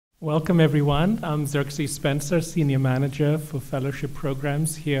Welcome, everyone. I'm Zerxes Spencer, Senior Manager for Fellowship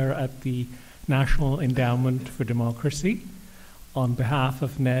Programs here at the National Endowment for Democracy. On behalf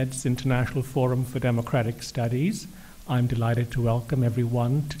of NED's International Forum for Democratic Studies, I'm delighted to welcome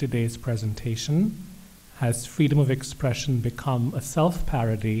everyone to today's presentation. Has freedom of expression become a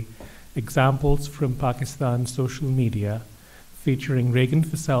self-parody? Examples from Pakistan's social media, featuring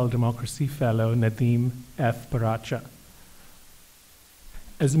Reagan-Fascell Democracy Fellow Nadeem F. Paracha.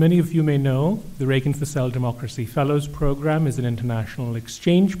 As many of you may know, the Reagan-Fascell Democracy Fellows Program is an international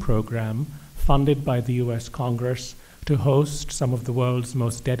exchange program funded by the US Congress to host some of the world's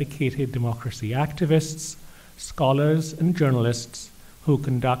most dedicated democracy activists, scholars, and journalists who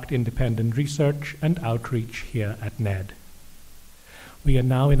conduct independent research and outreach here at NED. We are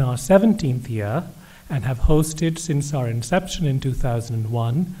now in our 17th year and have hosted since our inception in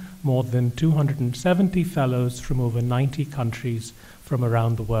 2001 more than 270 fellows from over 90 countries from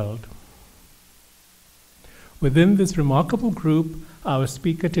around the world. Within this remarkable group, our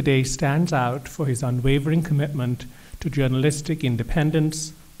speaker today stands out for his unwavering commitment to journalistic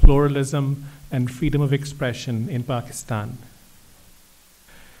independence, pluralism, and freedom of expression in Pakistan.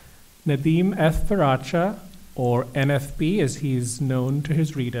 Nadeem F. Paracha, or NFP as he is known to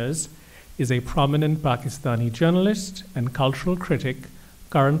his readers, is a prominent Pakistani journalist and cultural critic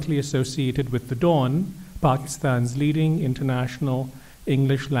currently associated with The Dawn, Pakistan's leading international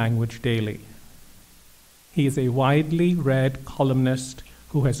English language daily. He is a widely read columnist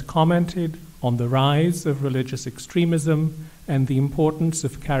who has commented on the rise of religious extremism and the importance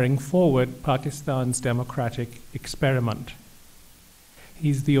of carrying forward Pakistan's democratic experiment.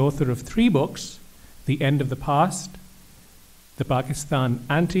 He's the author of 3 books: The End of the Past, The Pakistan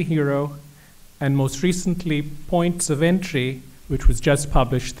Anti-Hero, and most recently, Points of Entry, which was just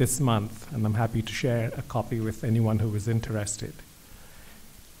published this month, and I'm happy to share a copy with anyone who is interested.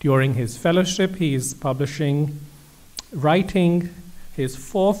 During his fellowship, he is writing his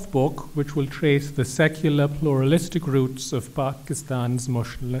 4th book, which will trace the secular pluralistic roots of Pakistan's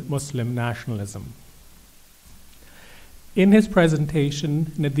Muslim nationalism. In his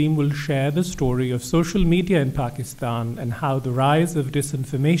presentation, Nadeem will share the story of social media in Pakistan and how the rise of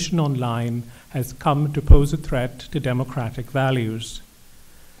disinformation online has come to pose a threat to democratic values.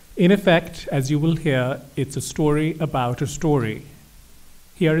 In effect, as you will hear, it's a story about a story.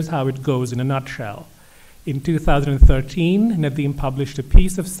 Here is how it goes in a nutshell. In 2013, Nadeem published a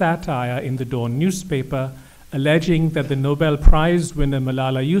piece of satire in the Dawn newspaper alleging that the Nobel Prize winner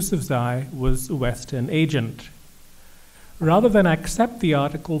Malala Yousafzai was a Western agent. Rather than accept the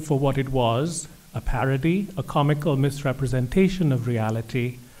article for what it was, a parody, a comical misrepresentation of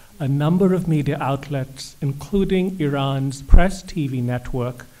reality, a number of media outlets, including Iran's Press TV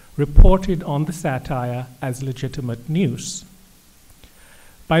network, reported on the satire as legitimate news.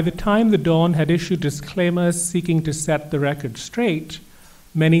 By the time the Dawn had issued disclaimers seeking to set the record straight,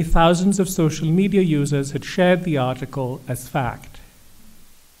 many thousands of social media users had shared the article as fact.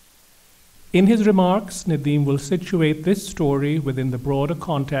 In his remarks, Nadeem will situate this story within the broader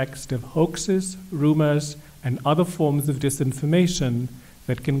context of hoaxes, rumors, and other forms of disinformation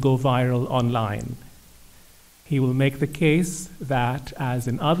that can go viral online. He will make the case that, as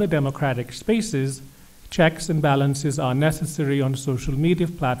in other democratic spaces, checks and balances are necessary on social media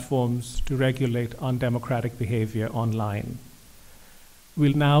platforms to regulate undemocratic behavior online.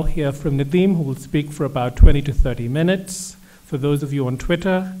 We'll now hear from Nadeem, who will speak for about 20 to 30 minutes. For those of you on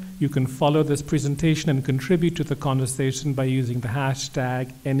Twitter, you can follow this presentation and contribute to the conversation by using the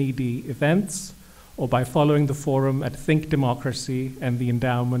hashtag NEDEvents or by following the forum at Think Democracy and the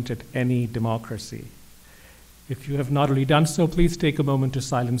Endowment at Any Democracy. If you have not already done so, please take a moment to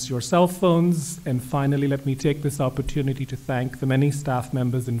silence your cell phones. And finally, let me take this opportunity to thank the many staff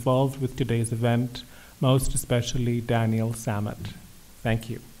members involved with today's event, most especially Daniel Samet. Thank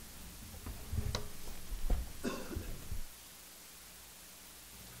you.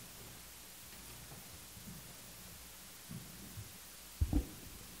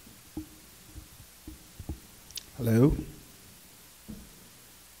 Hello.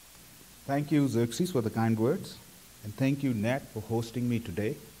 Thank you, Zerxes, for the kind words, and thank you, Nat, for hosting me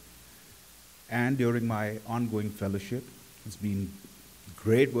today and during my ongoing fellowship. It's been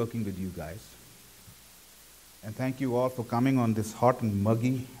great working with you guys. And thank you all for coming on this hot and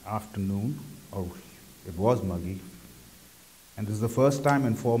muggy afternoon. Oh, it was muggy. And this is the first time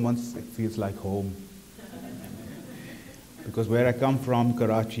in 4 months it feels like home. Because where I come from,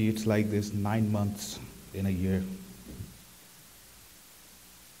 Karachi, it's like this 9 months in a year.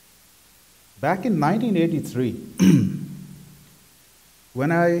 Back in 1983,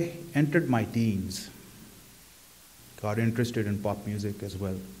 when I entered my teens, got interested in pop music as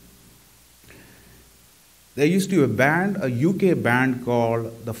well. There used to be a UK band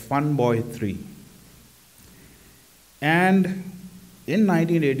called the Fun Boy 3. And in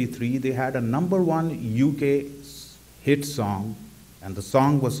 1983, they had a #1 UK hit song, and the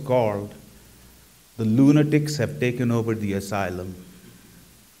song was called "The Lunatics Have Taken Over the Asylum."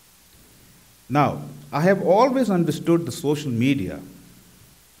 Now, I have always understood the social media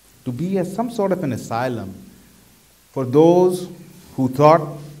to be as some sort of an asylum for those who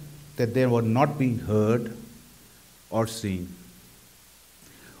thought that they were not being heard or seen.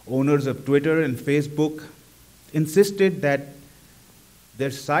 Owners of Twitter and Facebook insisted that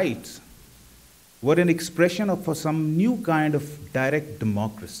their sites were an expression of some new kind of direct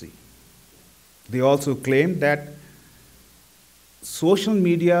democracy. They also claimed that social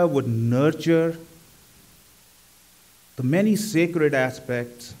media would nurture the many sacred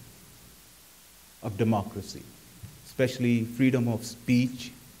aspects of democracy, especially freedom of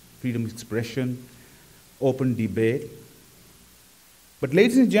speech, freedom of expression, open debate. But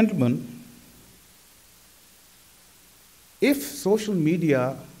ladies and gentlemen, if social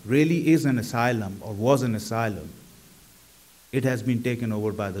media really is an asylum or was an asylum, it has been taken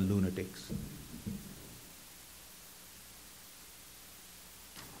over by the lunatics.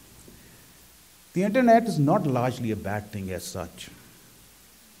 The internet is not largely a bad thing as such.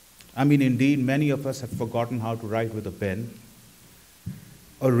 I mean, indeed, many of us have forgotten how to write with a pen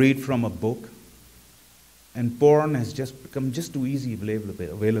or read from a book, and porn has just become just too easy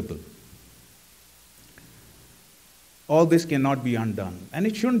available. All this cannot be undone, and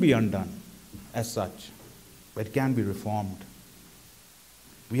it shouldn't be undone as such, but it can be reformed.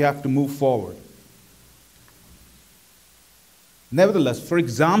 We have to move forward. Nevertheless, for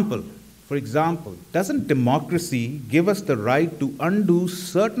example, doesn't democracy give us the right to undo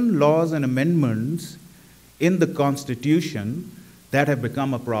certain laws and amendments in the Constitution that have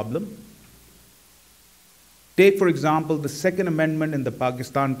become a problem? Take, for example, the Second Amendment in the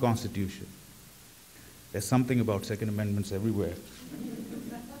Pakistan Constitution. There's something about Second Amendments everywhere.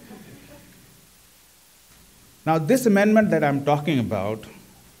 Now, this amendment that I'm talking about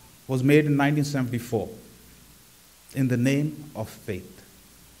was made in 1974 in the name of faith.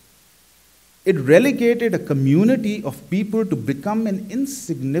 It relegated a community of people to become an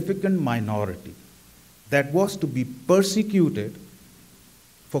insignificant minority that was to be persecuted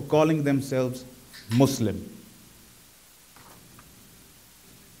for calling themselves Muslim.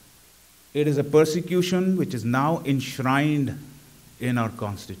 It is a persecution which is now enshrined in our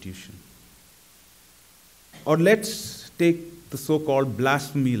Constitution. Or let's take the so-called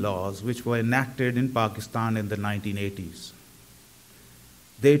blasphemy laws which were enacted in Pakistan in the 1980s.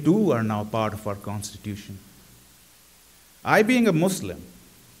 They too are now part of our Constitution. I, being a Muslim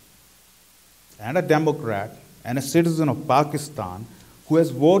and a Democrat and a citizen of Pakistan who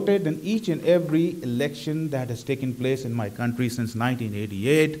has voted in each and every election that has taken place in my country since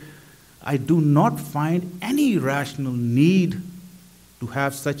 1988, I do not find any rational need to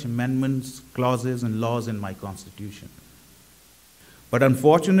have such amendments, clauses, and laws in my Constitution. But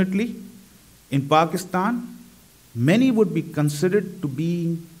unfortunately, in Pakistan, many would be considered to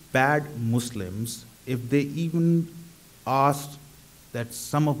be bad Muslims if they even asked that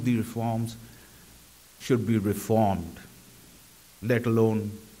some of the reforms should be reformed, let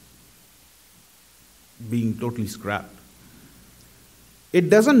alone being totally scrapped. It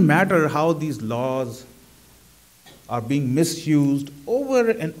doesn't matter how these laws are being misused over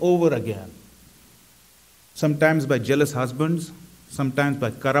and over again, sometimes by jealous husbands, sometimes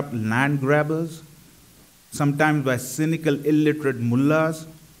by corrupt land grabbers, sometimes by cynical, illiterate mullahs,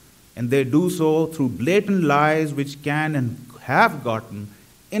 and they do so through blatant lies which can and have gotten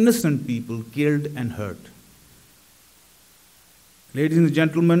innocent people killed and hurt. Ladies and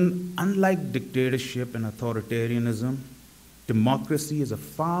gentlemen, unlike dictatorship and authoritarianism, democracy is a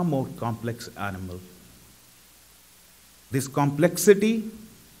far more complex animal. This complexity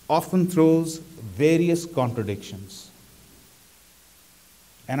often throws various contradictions.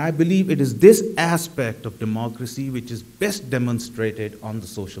 And I believe it is this aspect of democracy which is best demonstrated on the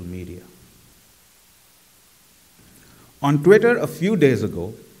social media. On Twitter a few days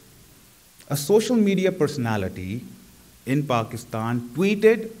ago, a social media personality in Pakistan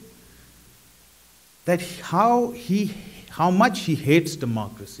tweeted that how much he hates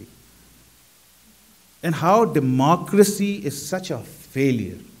democracy and how democracy is such a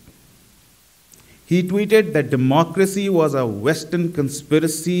failure. He tweeted that democracy was a Western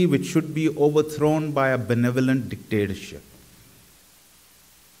conspiracy which should be overthrown by a benevolent dictatorship.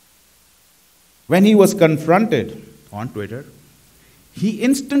 When he was confronted on Twitter, he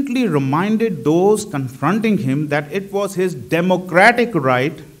instantly reminded those confronting him that it was his democratic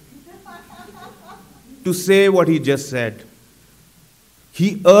right to say what he just said.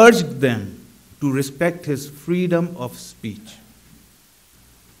 He urged them to respect his freedom of speech.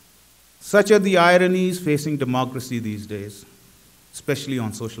 Such are the ironies facing democracy these days, especially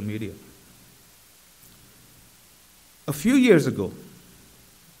on social media. A few years ago,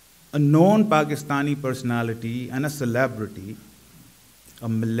 a known Pakistani personality and a celebrity, a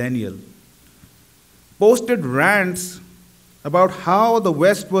millennial, posted rants about how the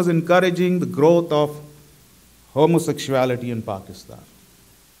West was encouraging the growth of homosexuality in Pakistan.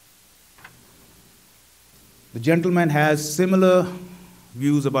 The gentleman has similar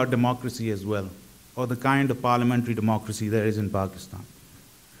views about democracy as well, or the kind of parliamentary democracy there is in Pakistan.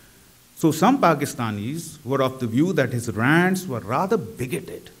 So some Pakistanis were of the view that his rants were rather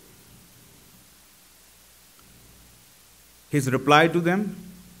bigoted. His reply to them: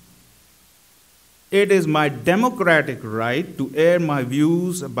 "It is my democratic right to air my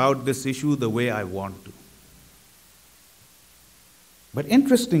views about this issue the way I want to." But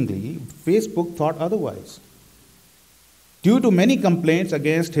interestingly, Facebook thought otherwise. Due to many complaints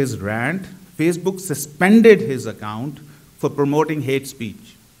against his rant, Facebook suspended his account for promoting hate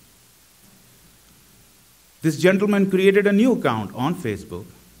speech. This gentleman created a new account on Facebook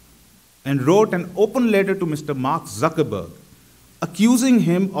and wrote an open letter to Mr. Mark Zuckerberg, accusing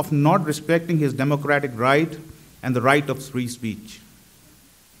him of not respecting his democratic right and the right of free speech.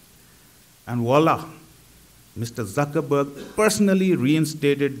 And voila, Mr. Zuckerberg personally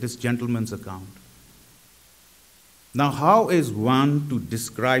reinstated this gentleman's account. Now, how is one to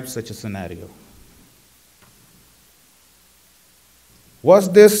describe such a scenario?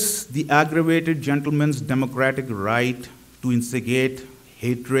 Was this the aggravated gentleman's democratic right to instigate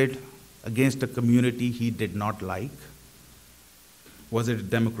hatred against a community he did not like? Was it a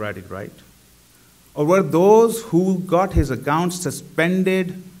democratic right? Or were those who got his account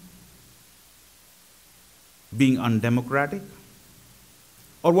suspended being undemocratic?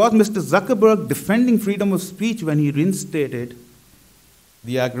 Or was Mr. Zuckerberg defending freedom of speech when he reinstated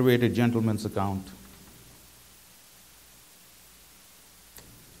the aggravated gentleman's account?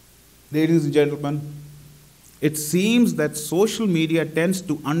 Ladies and gentlemen, it seems that social media tends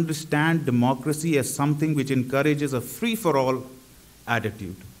to understand democracy as something which encourages a free-for-all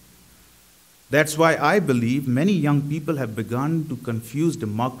attitude. That's why I believe many young people have begun to confuse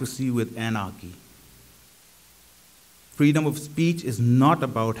democracy with anarchy. Freedom of speech is not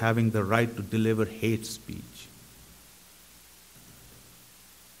about having the right to deliver hate speech.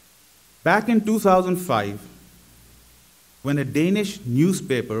 Back in 2005, when a Danish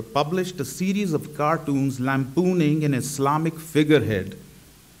newspaper published a series of cartoons lampooning an Islamic figurehead,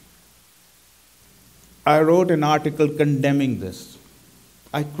 I wrote an article condemning this.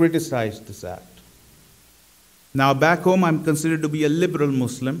 I criticized this act. Now, back home, I'm considered to be a liberal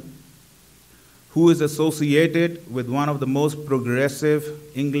Muslim who is associated with one of the most progressive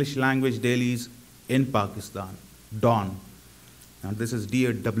English language dailies in Pakistan, Dawn. Now, this is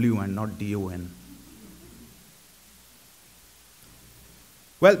D-A-W-N, not D-O-N.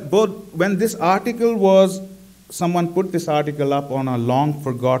 Well, when this article someone put this article up on a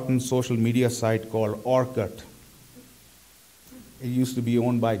long-forgotten social media site called Orkut. It used to be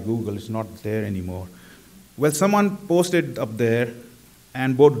owned by Google. It's not there anymore. Well, someone posted up there,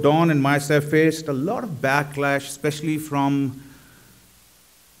 and both Dawn and myself faced a lot of backlash, especially from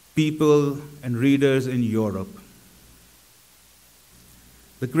people and readers in Europe.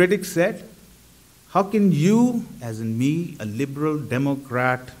 The critic said, "How can you, as in me, a liberal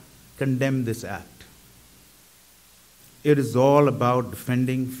Democrat, condemn this act? It is all about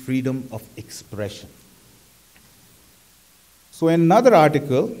defending freedom of expression." So in another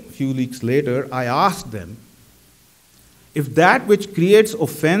article, a few weeks later, I asked them, if that which creates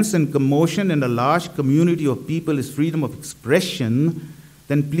offense and commotion in a large community of people is freedom of expression,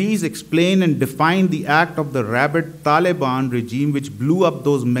 then please explain and define the act of the rabid Taliban regime which blew up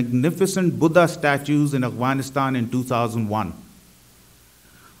those magnificent Buddha statues in Afghanistan in 2001.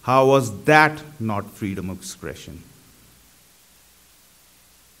 How was that not freedom of expression?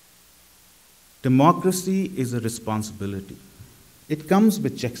 Democracy is a responsibility. It comes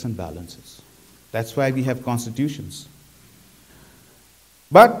with checks and balances. That's why we have constitutions.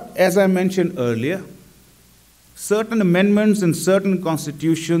 But as I mentioned earlier, certain amendments in certain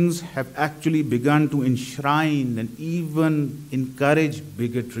constitutions have actually begun to enshrine and even encourage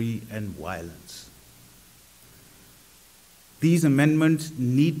bigotry and violence. These amendments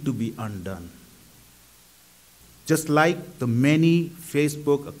need to be undone. Just like the many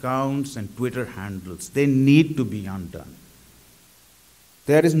Facebook accounts and Twitter handles, they need to be undone.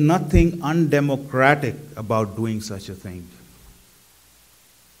 There is nothing undemocratic about doing such a thing.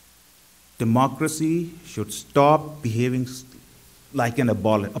 democracy should stop behaving like an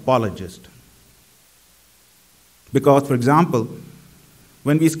apologist. Because, for example,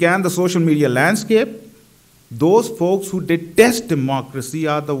 when we scan the social media landscape, those folks who detest democracy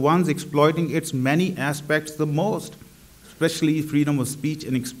are the ones exploiting its many aspects the most, especially freedom of speech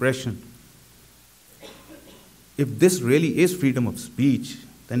and expression. If this really is freedom of speech,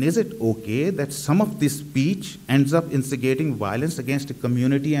 then is it okay that some of this speech ends up instigating violence against a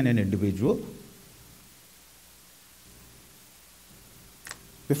community and an individual?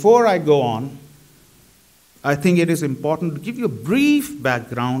 Before I go on, I think it is important to give you a brief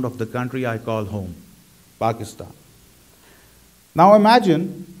background of the country I call home, Pakistan. Now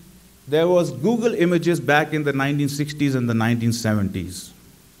imagine there was Google Images back in the 1960s and the 1970s.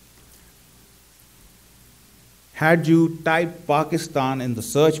 Had you typed Pakistan in the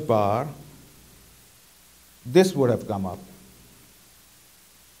search bar, this would have come up.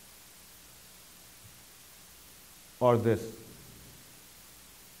 Or this.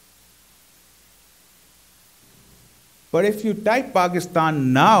 But if you type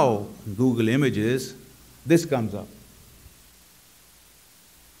Pakistan now in Google Images, this comes up.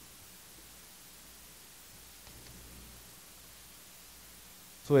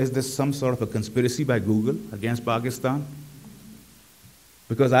 So is this some sort of a conspiracy by Google against Pakistan?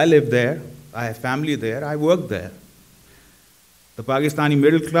 Because I live there, I have family there, I work there. The Pakistani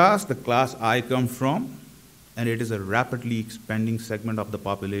middle class, the class I come from, and it is a rapidly expanding segment of the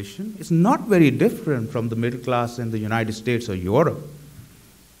population, is not very different from the middle class in the United States or Europe.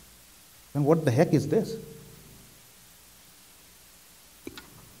 Then what the heck is this?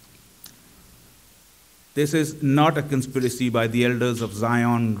 This is not a conspiracy by the elders of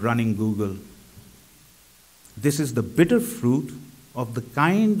Zion running Google. This is the bitter fruit of the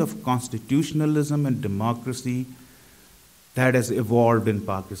kind of constitutionalism and democracy that has evolved in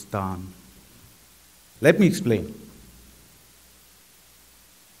Pakistan. Let me explain.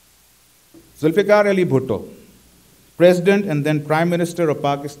 Zulfikar Ali Bhutto, President and then Prime Minister of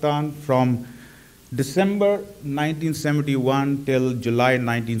Pakistan from December 1971 till July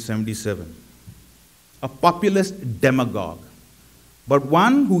 1977. A populist demagogue, but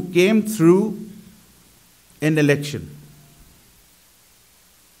one who came through an election.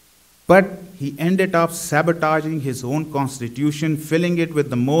 But he ended up sabotaging his own constitution, filling it with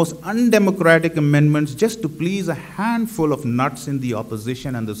the most undemocratic amendments just to please a handful of nuts in the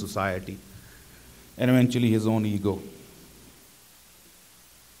opposition and the society, and eventually his own ego.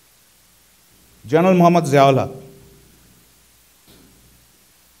 General Muhammad Ziaul,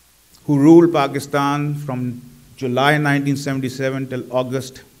 who ruled Pakistan from July 1977 till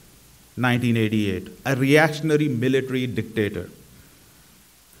August 1988, a reactionary military dictator.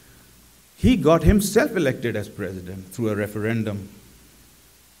 He got himself elected as president through a referendum,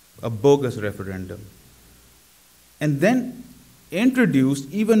 a bogus referendum, and then introduced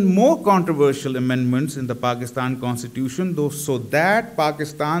even more controversial amendments in the Pakistan constitution, so that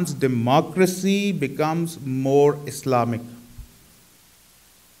Pakistan's democracy becomes more Islamic.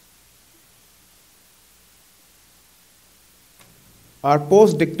 Our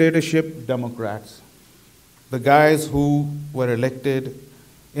post-dictatorship Democrats, the guys who were elected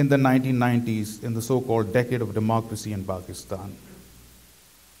in the 1990s, in the so-called decade of democracy in Pakistan.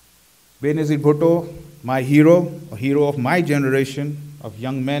 Benazir Bhutto, my hero, a hero of my generation, of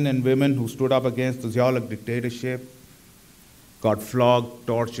young men and women who stood up against the Ziaul dictatorship, got flogged,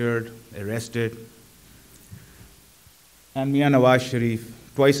 tortured, arrested. And Mian Nawaz Sharif,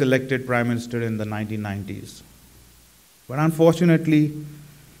 twice elected Prime Minister in the 1990s. But unfortunately,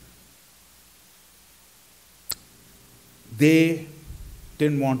 they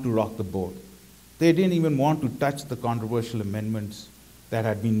didn't want to rock the boat. They didn't even want to touch the controversial amendments that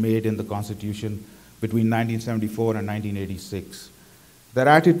had been made in the Constitution between 1974 and 1986. Their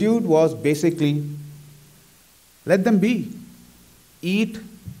attitude was basically, let them be. Eat,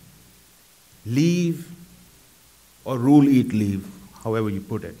 leave, or rule, eat, leave, however you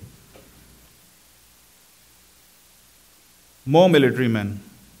put it. More military men.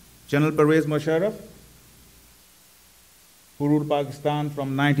 General Pervez Musharraf, who ruled Pakistan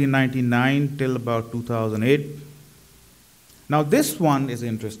from 1999 till about 2008. Now this one is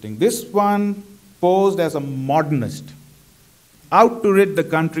interesting. This one posed as a modernist, out to rid the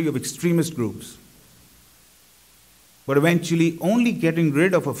country of extremist groups, but eventually only getting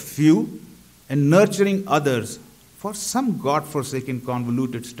rid of a few and nurturing others for some God-forsaken,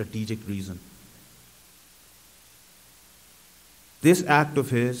 convoluted strategic reason. This act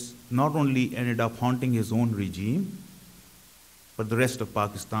of his not only ended up haunting his own regime, but the rest of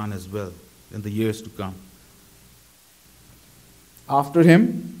Pakistan as well in the years to come. After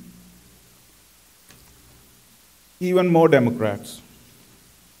him, even more Democrats.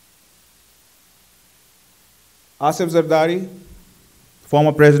 Asif Zardari,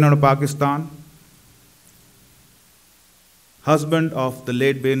 former president of Pakistan, husband of the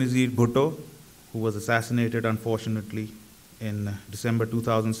late Benazir Bhutto, who was assassinated, unfortunately, in December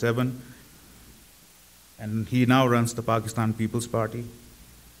 2007, and he now runs the Pakistan People's Party.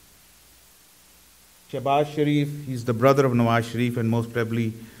 Shehbaz Sharif, he's the brother of Nawaz Sharif and most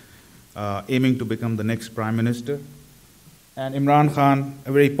probably aiming to become the next prime minister. And Imran Khan,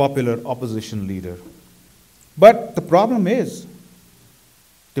 a very popular opposition leader. But the problem is,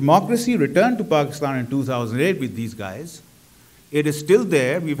 democracy returned to Pakistan in 2008 with these guys. It is still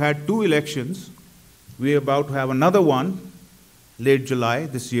there. We've had 2 elections. We're about to have another one, late July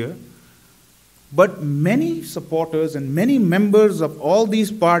this year. But many supporters and many members of all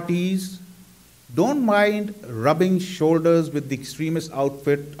these parties don't mind rubbing shoulders with the extremist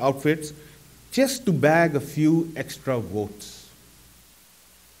outfits just to bag a few extra votes.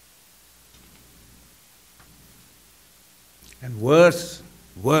 And worse,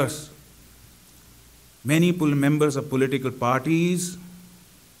 many members of political parties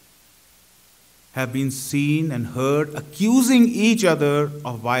have been seen and heard accusing each other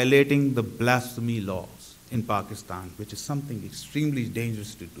of violating the blasphemy laws in Pakistan, which is something extremely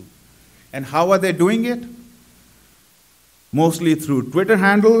dangerous to do. And how are they doing it? Mostly through Twitter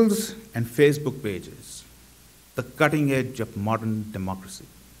handles and Facebook pages, the cutting edge of modern democracy.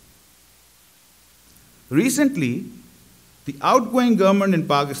 Recently, the outgoing government in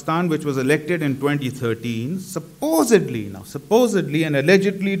Pakistan, which was elected in 2013, supposedly and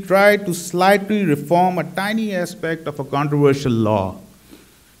allegedly tried to slightly reform a tiny aspect of a controversial law,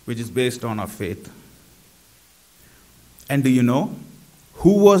 which is based on our faith. And do you know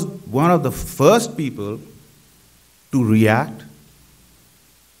who was one of the first people to react?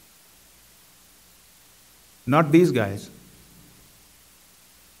 Not these guys,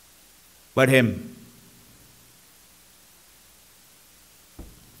 but him.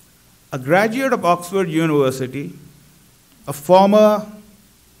 A graduate of Oxford University, a former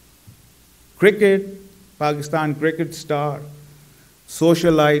Pakistan cricket star,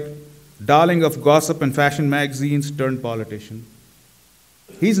 socialite, darling of gossip and fashion magazines turned politician.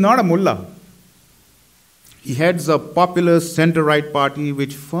 He's not a mullah. He heads a popular center-right party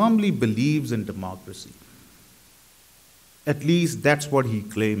which firmly believes in democracy. At least that's what he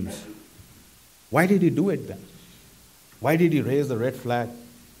claims. Why did he do it then? Why did he raise the red flag,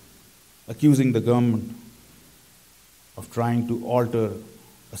 accusing the government of trying to alter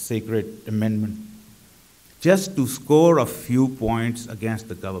a sacred amendment just to score a few points against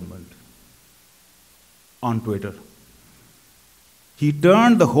the government on Twitter? He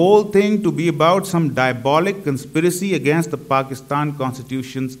turned the whole thing to be about some diabolic conspiracy against the Pakistan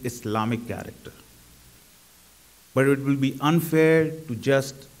Constitution's Islamic character. But it will be unfair to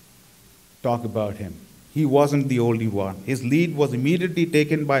just talk about him. He wasn't the only one. His lead was immediately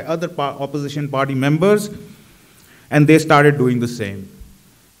taken by other opposition party members, and they started doing the same.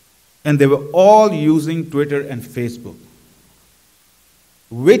 And they were all using Twitter and Facebook,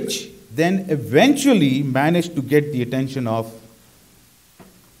 which then eventually managed to get the attention of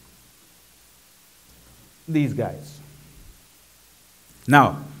these guys.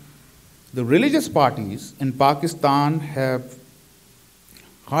 Now, the religious parties in Pakistan have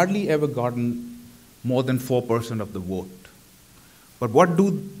hardly ever gotten more than 4% of the vote. But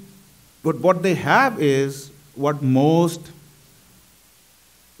what they have is what most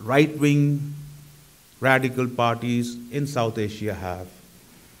right-wing radical parties in South Asia have.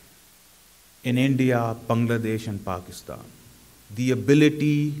 In India, Bangladesh, and Pakistan. The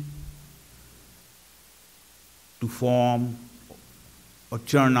ability to form or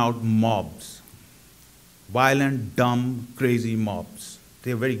churn out mobs. Violent, dumb, crazy mobs.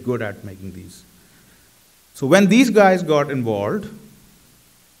 They're very good at making these. So when these guys got involved,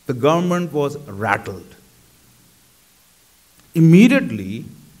 the government was rattled. Immediately,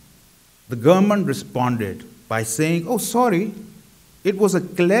 the government responded by saying, oh, sorry, it was a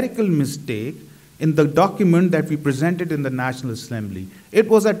clerical mistake in the document that we presented in the National Assembly. It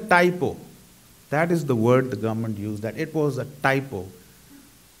was a typo. That is the word the government used, that it was a typo.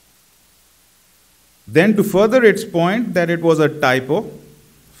 Then to further its point that it was a typo,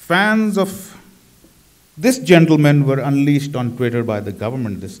 fans of this gentleman were unleashed on Twitter by the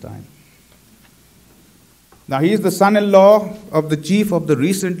government this time. Now, he is the son-in-law of the chief of the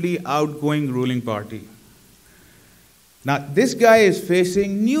recently outgoing ruling party. Now, this guy is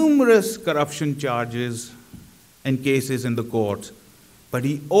facing numerous corruption charges and cases in the courts. but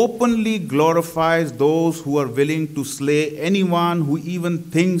he openly glorifies those who are willing to slay anyone who even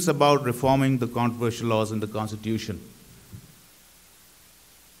thinks about reforming the controversial laws in the Constitution.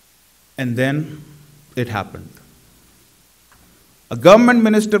 And then it happened. A government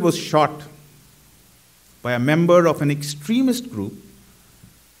minister was shot by a member of an extremist group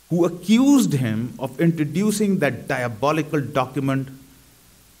who accused him of introducing that diabolical document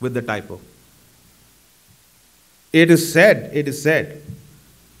with the typo. It is said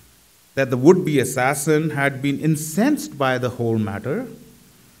that the would-be assassin had been incensed by the whole matter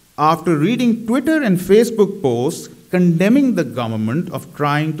after reading Twitter and Facebook posts condemning the government of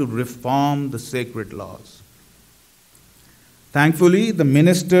trying to reform the sacred laws. Thankfully, the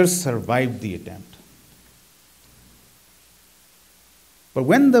minister survived the attempt. But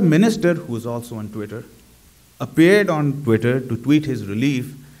when the minister, who is also on Twitter, appeared on Twitter to tweet his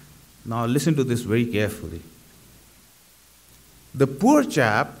relief, now listen to this very carefully. The poor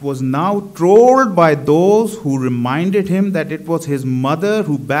chap was now trolled by those who reminded him that it was his mother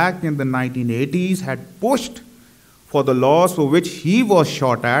who back in the 1980s had pushed for the laws for which he was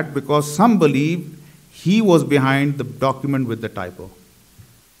shot at because some believed he was behind the document with the typo.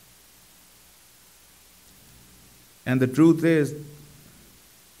 And the truth is,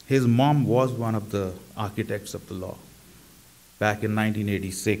 his mom was one of the architects of the law back in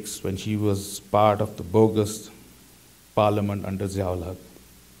 1986 when she was part of the bogus parliament under Ziaul Haq.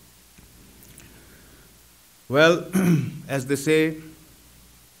 Well, as they say,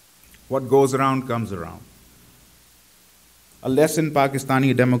 what goes around comes around. A lesson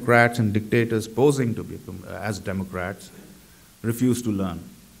Pakistani Democrats and dictators posing to be as Democrats refuse to learn,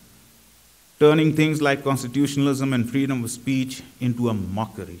 turning things like constitutionalism and freedom of speech into a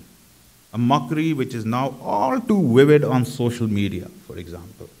mockery which is now all too vivid on social media, for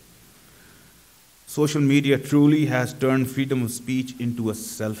example. Social media truly has turned freedom of speech into a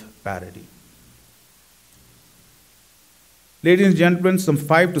self-parody. Ladies and gentlemen, some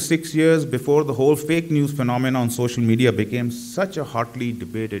 5 to 6 years before the whole fake news phenomenon on social media became such a hotly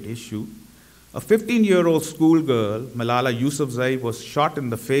debated issue, a 15-year-old schoolgirl, Malala Yousafzai, was shot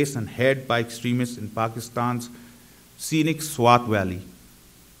in the face and head by extremists in Pakistan's scenic Swat Valley.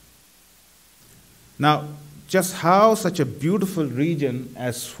 Now, just how such a beautiful region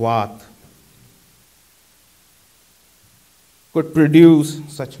as Swat could produce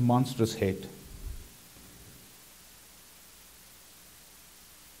such monstrous hate.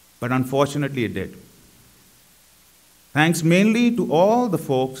 But unfortunately it did. Thanks mainly to all the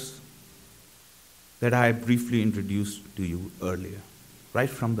folks that I briefly introduced to you earlier, right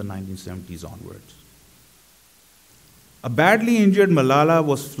from the 1970s onwards. A badly injured Malala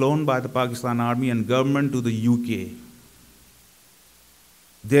was flown by the Pakistan Army and government to the UK.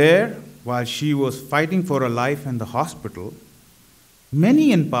 There, while she was fighting for her life in the hospital,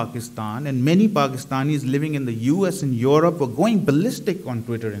 many in Pakistan and many Pakistanis living in the US and Europe were going ballistic on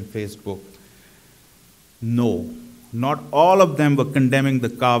Twitter and Facebook. No, not all of them were condemning the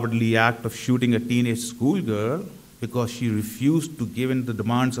cowardly act of shooting a teenage schoolgirl because she refused to give in to the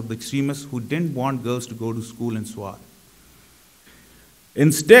demands of the extremists who didn't want girls to go to school in Swat.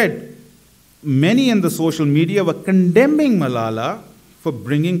 Instead, many in the social media were condemning Malala for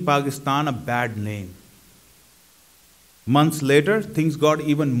bringing Pakistan a bad name. Months later, things got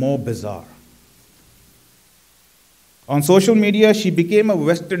even more bizarre. On social media, she became a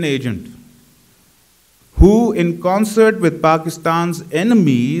Western agent who, in concert with Pakistan's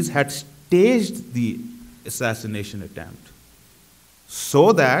enemies, had staged the assassination attempt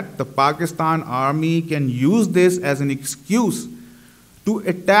so that the Pakistan Army can use this as an excuse to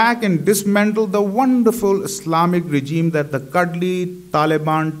attack and dismantle the wonderful Islamic regime that the cuddly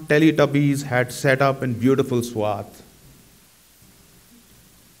Taliban Teletubbies had set up in beautiful Swat.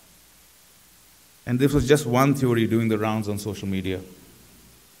 And this was just one theory doing the rounds on social media.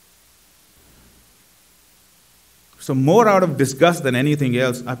 So more out of disgust than anything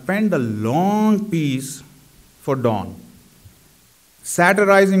else, I penned a long piece for Dawn,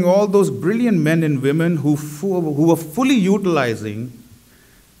 satirizing all those brilliant men and women who were fully utilizing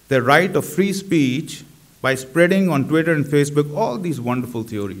their right of free speech by spreading on Twitter and Facebook all these wonderful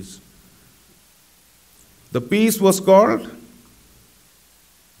theories. The piece was called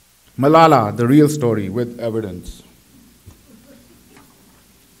Malala, the Real Story with Evidence.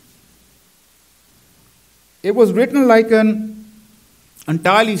 It was written like an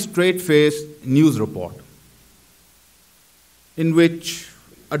entirely straight-faced news report in which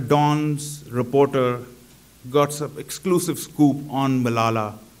a Dawn's reporter got some exclusive scoop on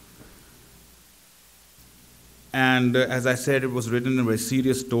Malala. And as I said, it was written in a very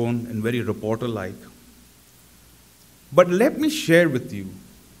serious tone and very reporter-like. But let me share with you,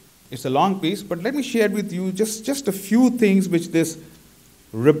 it's a long piece, but let me share with you just a few things which this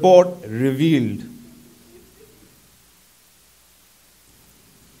report revealed.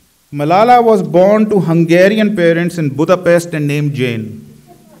 Malala was born to Hungarian parents in Budapest and named Jane.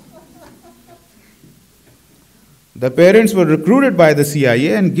 The parents were recruited by the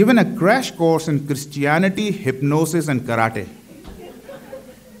CIA and given a crash course in Christianity, hypnosis, and karate.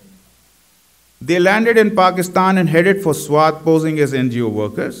 They landed in Pakistan and headed for Swat, posing as NGO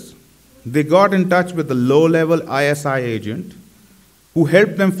workers. They got in touch with a low-level ISI agent who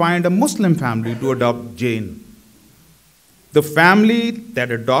helped them find a Muslim family to adopt Jane. The family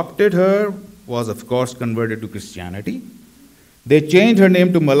that adopted her was, of course, converted to Christianity. They changed her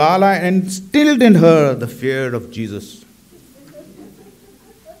name to Malala and instilled in her the fear of Jesus.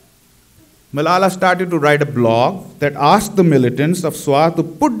 Malala started to write a blog that asked the militants of Swat to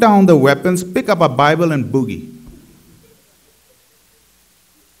put down the weapons, pick up a Bible, and boogie.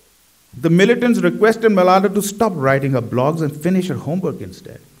 The militants requested Malala to stop writing her blogs and finish her homework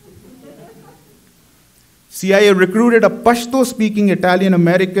instead. CIA recruited a Pashto-speaking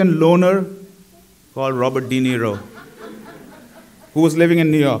Italian-American loner called Robert De Niro, who was living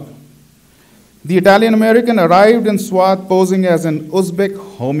in New York. The Italian-American arrived in Swat posing as an Uzbek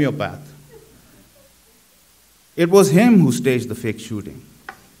homeopath. It was him who staged the fake shooting.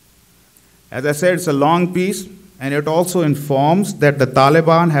 As I said, it's a long piece, and it also informs that the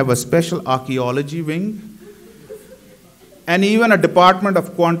Taliban have a special archaeology wing and even a department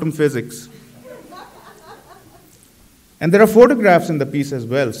of quantum physics. And there are photographs in the piece as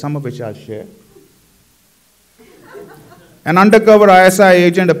well, some of which I'll share. An undercover ISI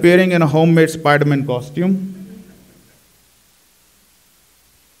agent appearing in a homemade Spider-Man costume.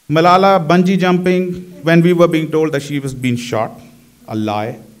 Malala bungee jumping when we were being told that she was being shot, a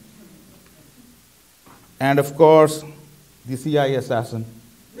lie. And of course, the CIA assassin.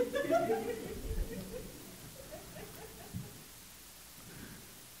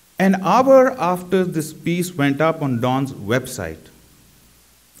 An hour after this piece went up on Dawn's website,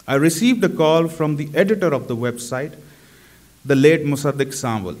 I received a call from the editor of the website, the late Mossadegh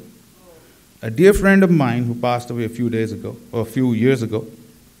Samwal, a dear friend of mine who passed away a few years ago.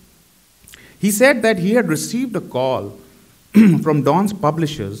 He said that he had received a call from Dawn's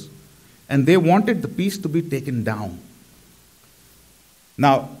publishers and they wanted the piece to be taken down.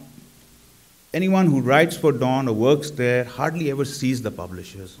 Now, anyone who writes for Dawn or works there hardly ever sees the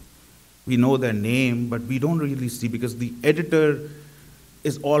publishers. We know their name, but we don't really see, because the editor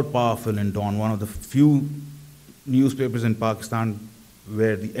is all powerful in Dawn, one of the few newspapers in Pakistan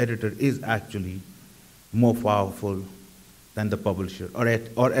where the editor is actually more powerful than the publisher, or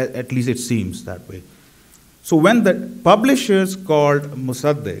at least it seems that way. So when the publishers called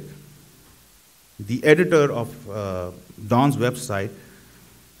Mossadegh, the editor of Dawn's website,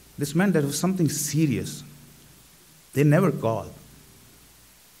 this meant that it was something serious. They never called.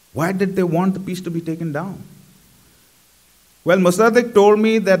 Why did they want the piece to be taken down? Well, Mossadegh told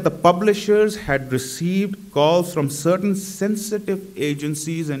me that the publishers had received calls from certain sensitive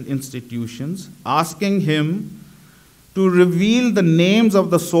agencies and institutions asking him to reveal the names of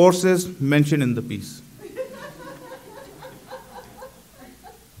the sources mentioned in the piece.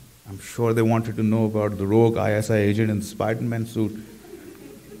 I'm sure they wanted to know about the rogue ISI agent in the Spider-Man suit.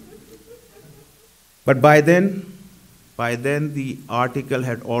 But by then the article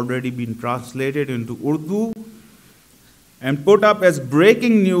had already been translated into Urdu and put up as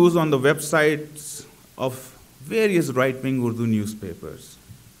breaking news on the websites of various right-wing Urdu newspapers.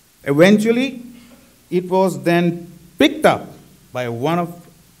 Eventually, it was then picked up by one of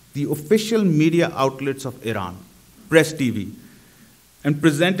the official media outlets of Iran, Press TV, and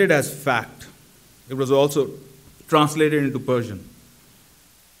presented as fact. It was also translated into Persian.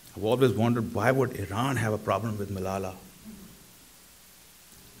 I've always wondered, why would Iran have a problem with Malala?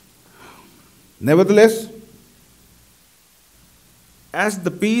 Nevertheless, as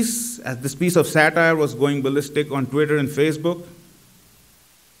this piece of satire was going ballistic on Twitter and Facebook,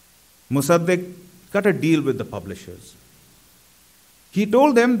 Mossadegh cut a deal with the publishers. He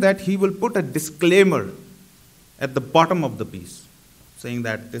told them that he will put a disclaimer at the bottom of the piece, saying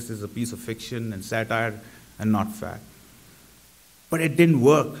that this is a piece of fiction and satire and not fact. But it didn't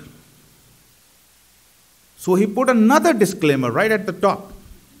work. So he put another disclaimer right at the top.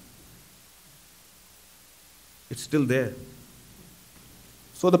 It's still there.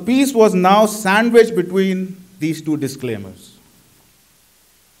 So the piece was now sandwiched between these two disclaimers.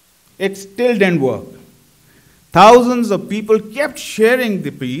 It still didn't work. Thousands of people kept sharing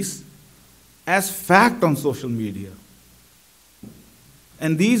the piece as fact on social media.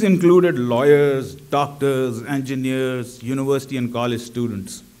 And these included lawyers, doctors, engineers, university and college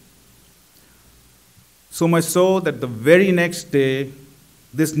students. So much so that the very next day,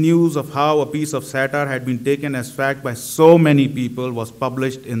 this news of how a piece of satire had been taken as fact by so many people was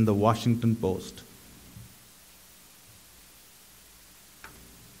published in the Washington Post.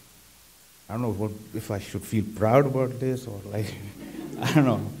 I don't know if I should feel proud about this or like, I don't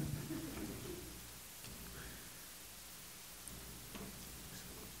know.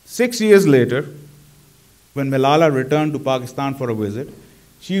 Six years later, when Malala returned to Pakistan for a visit,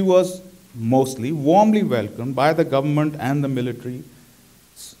 she was mostly warmly welcomed by the government and the military,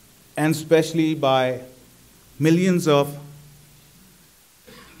 and especially by millions of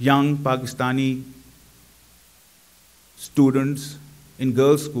young Pakistani students in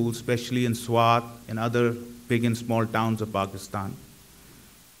girls' schools, especially in Swat and other big and small towns of Pakistan.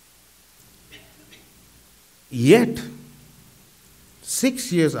 Yet,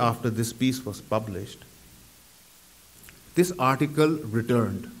 6 years after this piece was published, this article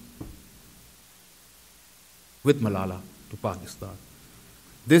returned with Malala to Pakistan,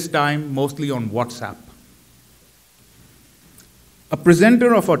 this time mostly on WhatsApp. A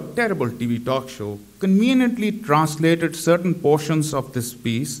presenter of a terrible TV talk show conveniently translated certain portions of this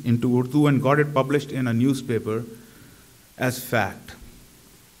piece into Urdu and got it published in a newspaper as fact.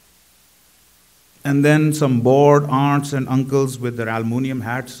 And then some bored aunts and uncles with their aluminum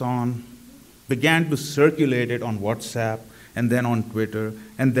hats on began to circulate it on WhatsApp, and then on Twitter,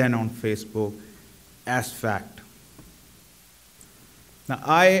 and then on Facebook as fact. Now,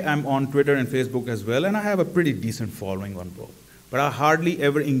 I am on Twitter and Facebook as well, and I have a pretty decent following on both. But I hardly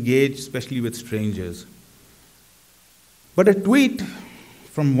ever engage, especially with strangers. But a tweet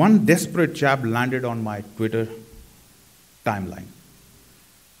from one desperate chap landed on my Twitter timeline.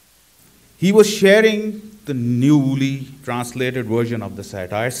 He was sharing the newly translated version of the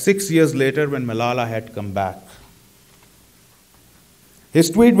satire 6 years later when Malala had come back. His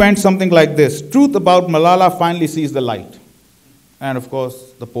tweet went something like this: "Truth about Malala finally sees the light." And of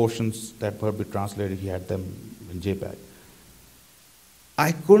course, the portions that were translated, he had them in JPEG.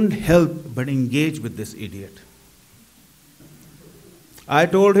 I couldn't help but engage with this idiot. I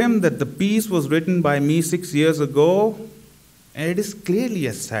told him that the piece was written by me 6 years ago, and it is clearly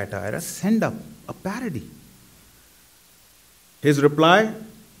a satire, a send-up, a parody. His reply,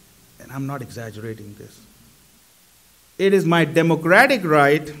 and I'm not exaggerating this, "It is my democratic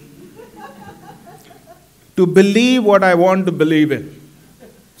right to believe what I want to believe in.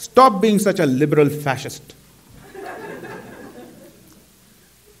 Stop being such a liberal fascist."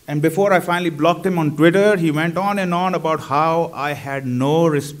 And before I finally blocked him on Twitter, he went on and on about how I had no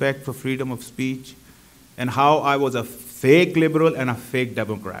respect for freedom of speech and how I was a fake liberal and a fake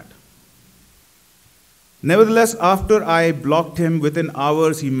Democrat. Nevertheless, after I blocked him, within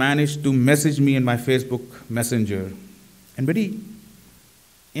hours, he managed to message me in my Facebook Messenger and very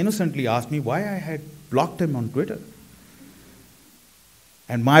innocently asked me why I had blocked him on Twitter.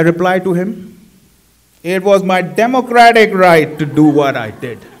 And my reply to him, it was my democratic right to do what I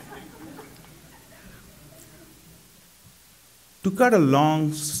did. To cut a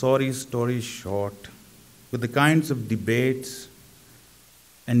long, sorry story short, with the kinds of debates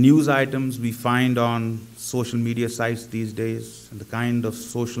and news items we find on social media sites these days, and the kind of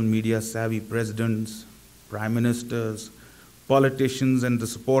social media savvy presidents, prime ministers, politicians, and the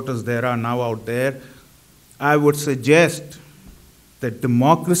supporters there are now out there, I would suggest that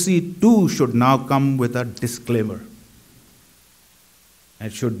democracy too should now come with a disclaimer.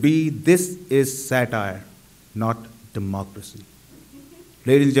 It should be, this is satire, not democracy.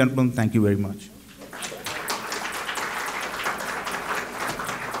 Ladies and gentlemen, thank you very much.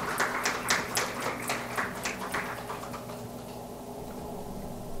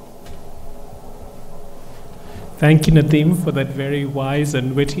 Thank you, Nadeem, for that very wise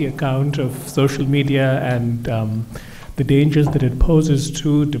and witty account of social media and the dangers that it poses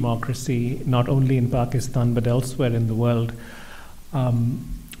to democracy, not only in Pakistan but elsewhere in the world.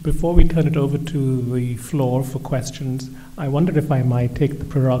 Before we turn it over to the floor for questions, I wondered if I might take the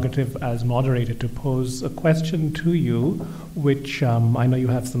prerogative as moderator to pose a question to you, which I know you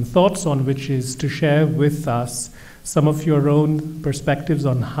have some thoughts on, which is to share with us some of your own perspectives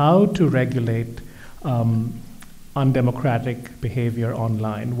on how to regulate undemocratic behavior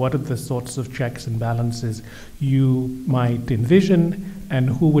online. What are the sorts of checks and balances you might envision, and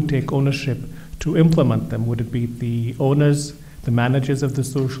who would take ownership to implement them? Would it be the owners, the managers of the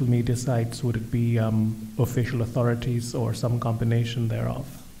social media sites? Would it be official authorities, or some combination thereof?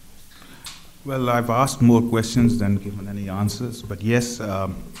 Well, I've asked more questions than given any answers, but yes,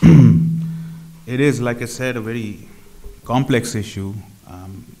 it is, like I said, a very complex issue.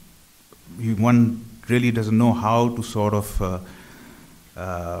 one really doesn't know how to sort of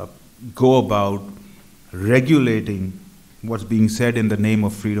go about regulating what's being said in the name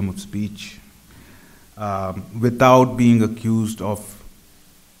of freedom of speech without being accused of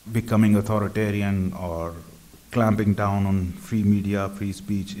becoming authoritarian or clamping down on free media, free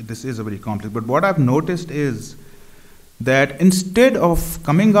speech. This is a very complex. But what I've noticed is that instead of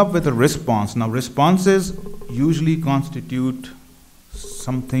coming up with a response, now responses usually constitute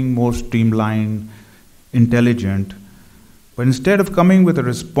something more streamlined, intelligent, but instead of coming with a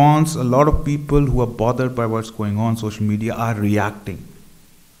response, a lot of people who are bothered by what's going on social media are reacting.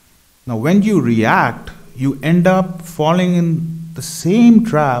 Now, when you react, you end up falling in the same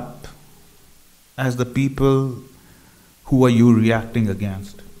trap as the people who are you reacting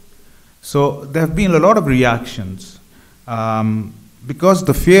against. So there have been a lot of reactions because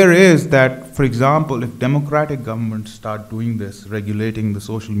the fear is that, for example, if democratic governments start doing this, regulating the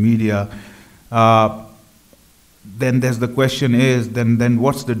social media, then there's the question is, then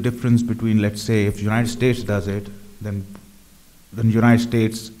what's the difference between, let's say, if the United States does it, then the United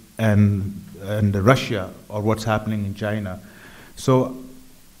States and Russia, or what's happening in China. So,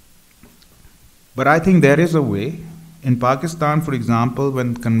 but I think there is a way. In Pakistan, for example,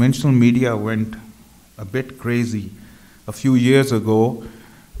 when conventional media went a bit crazy a few years ago,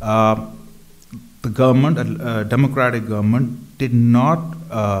 the government, a democratic government, did not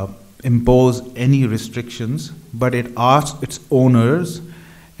impose any restrictions, but it asked its owners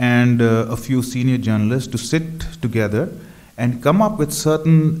and a few senior journalists to sit together and come up with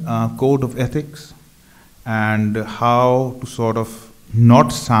certain code of ethics and how to sort of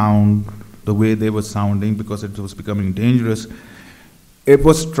not sound the way they were sounding because it was becoming dangerous. It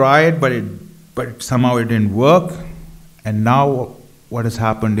was tried, but somehow it didn't work. And now what has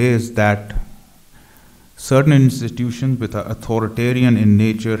happened is that certain institutions which are authoritarian in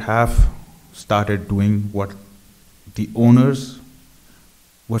nature have started doing what the owners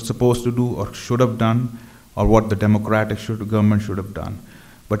were supposed to do or should have done, or what the democratic government should have done.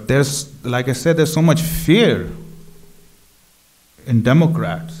 But there's, like I said, there's so much fear in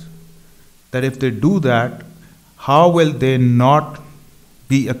Democrats that if they do that, how will they not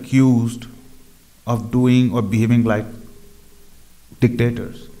be accused of doing or behaving like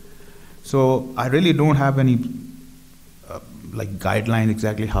dictators? So I really don't have any like guideline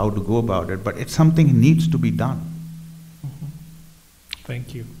exactly how to go about it, but it's something that needs to be done. Mm-hmm.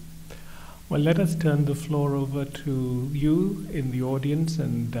 Thank you. Well, let us turn the floor over to you in the audience,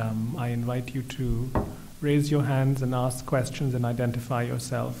 and I invite you to raise your hands and ask questions and identify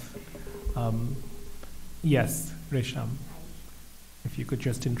yourself. Yes, Resham, if you could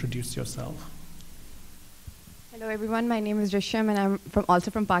just introduce yourself. Hello everyone, my name is Risham and I'm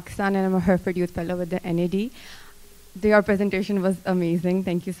also from Pakistan, and I'm a Hereford Youth Fellow with the NAD. Your presentation was amazing,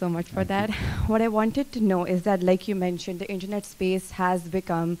 thank you so much for that. What I wanted to know is that, like you mentioned, the internet space has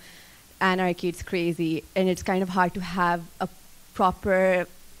become anarchy, it's crazy, and it's kind of hard to have a proper,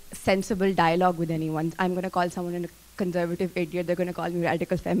 sensible dialogue with anyone. I'm going to call someone a conservative idiot, they're going to call me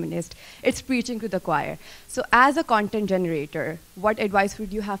radical feminist. It's preaching to the choir. So as a content generator, what advice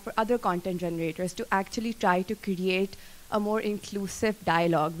would you have for other content generators to actually try to create a more inclusive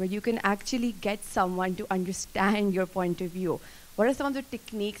dialogue where you can actually get someone to understand your point of view? What are some of the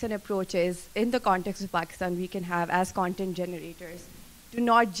techniques and approaches in the context of Pakistan we can have as content generators to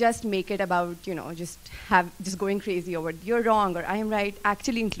not just make it about, you know, just going crazy over you're wrong or I am right,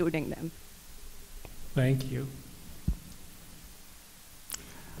 actually including them? Thank you.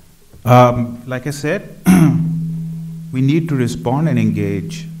 Like I said, we need to respond and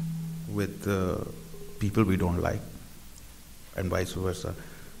engage with people we don't like, and vice versa.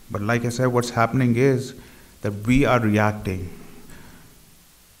 But like I said, what's happening is that we are reacting.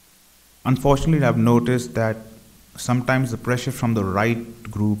 Unfortunately, I've noticed that sometimes the pressure from the right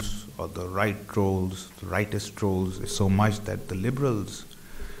groups or the right trolls, the rightist trolls, is so much that the liberals,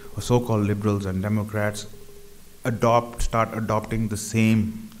 or so-called liberals and Democrats, start adopting the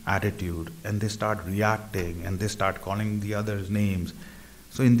same attitude, and they start reacting, and they start calling the others names.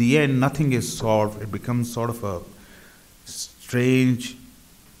 So in the end, nothing is solved. It becomes sort of a strange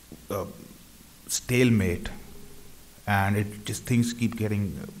stalemate, and things keep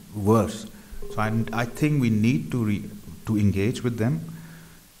getting worse. So I think we need to engage with them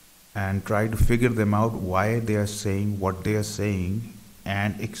and try to figure them out why they are saying what they are saying,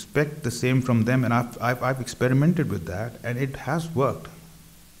 and expect the same from them. And I've experimented with that, and it has worked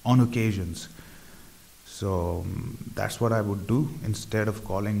on occasions. So that's what I would do instead of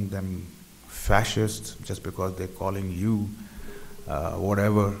calling them fascists just because they're calling you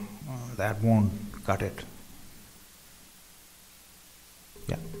whatever. That won't cut it.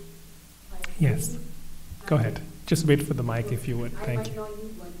 Yeah. Yes. Go ahead. Just wait for the mic if you would. Thank you.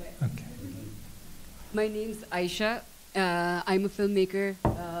 Okay. My name's Aisha. I'm a filmmaker.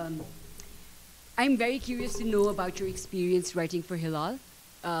 I'm very curious to know about your experience writing for Hilal,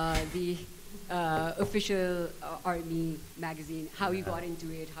 the official army magazine, how you got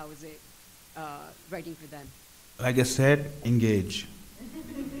into it, how was it writing for them? Like I said, engage.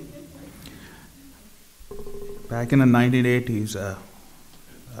 Back in the 1980s,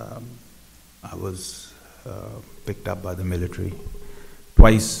 I was picked up by the military,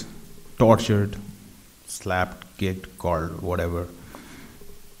 twice tortured, slapped, kicked, called, whatever.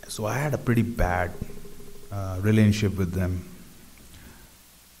 So I had a pretty bad relationship with them.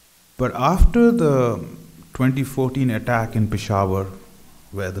 But after the 2014 attack in Peshawar,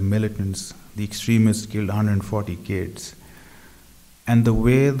 where the militants, the extremists killed 140 kids, and the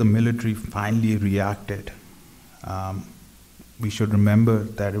way the military finally reacted, we should remember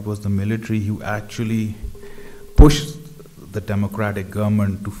that it was the military who actually pushed the democratic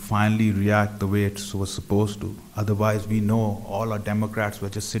government to finally react the way it was supposed to. Otherwise, we know all our Democrats were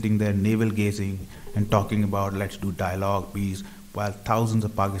just sitting there navel-gazing and talking about let's do dialogue, peace, while thousands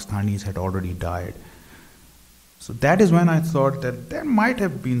of Pakistanis had already died. So that is when I thought that there might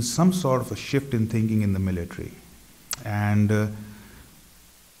have been some sort of a shift in thinking in the military. And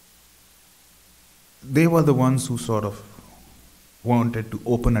they were the ones who sort of wanted to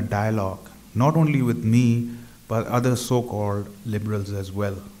open a dialogue, not only with me, but other so-called liberals as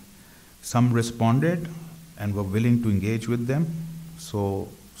well. Some responded and were willing to engage with them, so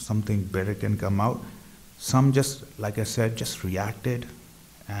something better can come out. Some just, like I said, just reacted.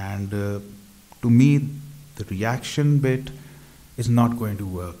 And to me, the reaction bit is not going to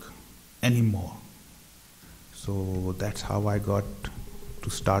work anymore. So that's how I got to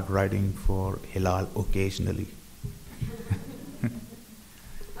start writing for Hilal occasionally.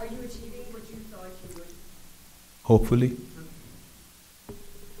 Are you achieving what you thought you would? Hopefully.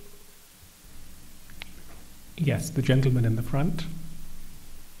 Yes, the gentleman in the front.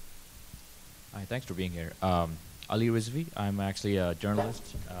 Hi, thanks for being here. Ali Rizvi, I'm actually a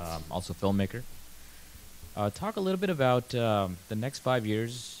journalist, also filmmaker. Talk a little bit about the next 5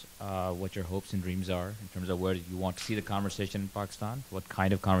 years, what your hopes and dreams are in terms of where you want to see the conversation in Pakistan, what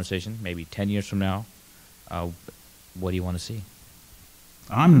kind of conversation, maybe 10 years from now. What do you want to see?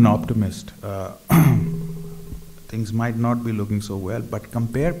 I'm an optimist. Things might not be looking so well, but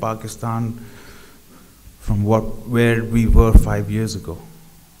compare Pakistan from where we were 5 years ago.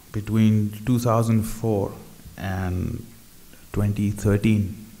 Between 2004 and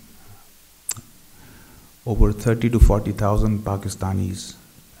 2013, over 30 to 40,000 Pakistanis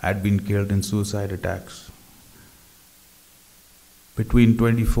had been killed in suicide attacks. Between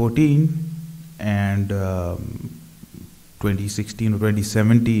 2014 and 2016 or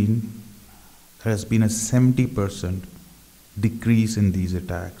 2017, there has been a 70% decrease in these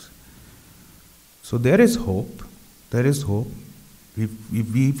attacks. So there is hope. There is hope.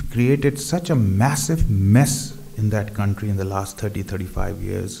 We've created such a massive mess in that country in the last 30, 35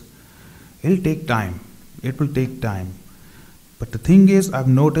 years. It'll take time. It will take time. But the thing is, I've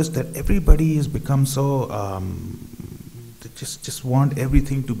noticed that everybody has become so, they just want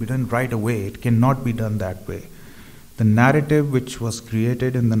everything to be done right away. It cannot be done that way. The narrative which was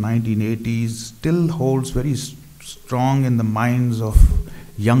created in the 1980s still holds very strong in the minds of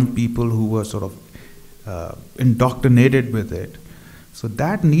young people who were sort of indoctrinated with it. So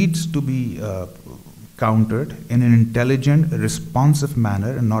that needs to be countered in an intelligent, responsive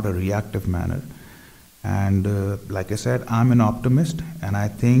manner and not a reactive manner. And like I said, I'm an optimist, and I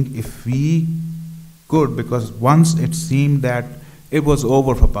think if we could, because once it seemed that it was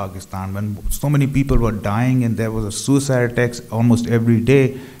over for Pakistan, when so many people were dying and there was a suicide attacks almost every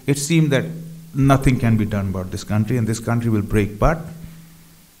day, it seemed that nothing can be done about this country and this country will break. But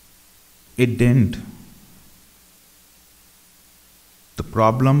it didn't. The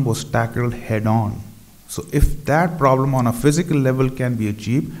problem was tackled head on. So if that problem on a physical level can be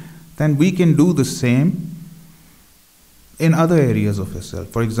achieved, then we can do the same in other areas of itself.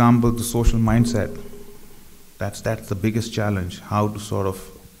 For example, the social mindset. That's the biggest challenge, how to sort of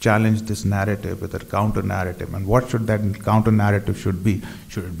challenge this narrative with a counter-narrative. And what should that counter-narrative should be?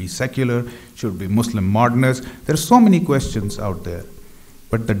 Should it be secular? Should it be Muslim modernist? There are so many questions out there.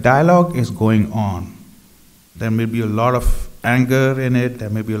 But the dialogue is going on. There may be a lot of anger in it,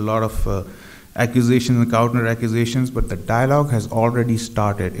 there may be a lot of accusations and counter-accusations, but the dialogue has already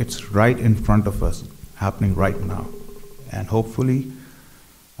started. It's right in front of us, happening right now. And hopefully,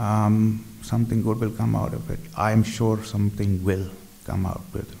 something good will come out of it. I'm sure something will come out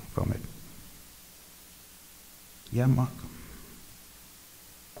from it. Yeah, Mark?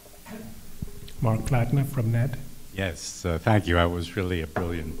 Mark Plattner from NED. Yes, thank you. That was really a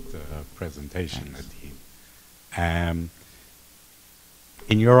brilliant presentation, Nadeem.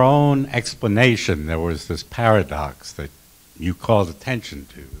 In your own explanation, there was this paradox that you called attention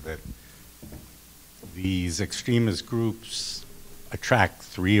to, that these extremist groups attract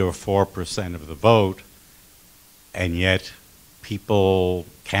 3 or 4% of the vote, and yet people,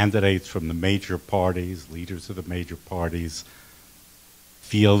 candidates from the major parties, leaders of the major parties,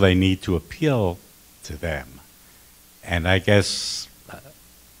 feel they need to appeal to them. And I guess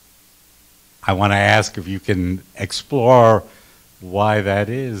I want to ask if you can explore why that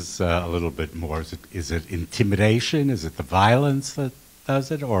is a little bit more. Is it intimidation? Is it the violence that does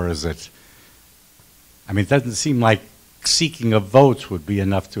it? Or is it, I mean, it doesn't seem like seeking of votes would be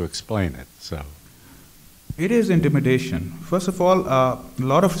enough to explain it, so. It is intimidation. First of all, a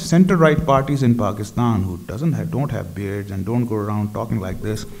lot of center-right parties in Pakistan who don't have beards and don't go around talking like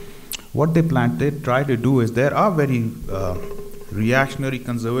this, what they try to do is, there are very reactionary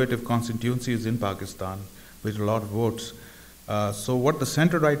conservative constituencies in Pakistan with a lot of votes. So what the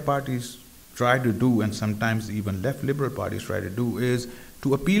center-right parties try to do, and sometimes even left liberal parties try to do, is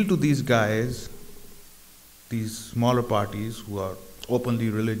to appeal to these guys, these smaller parties who are openly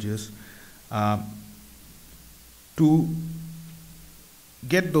religious, to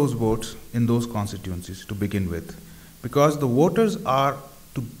get those votes in those constituencies to begin with. Because the voters are,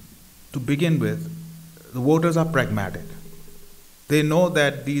 to begin with, the voters are pragmatic. They know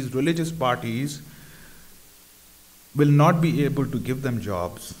that these religious parties will not be able to give them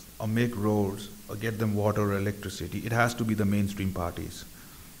jobs or make roads or get them water or electricity. It has to be the mainstream parties.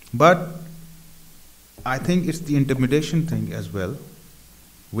 But I think it's the intimidation thing as well,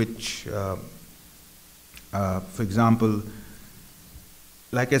 which, for example,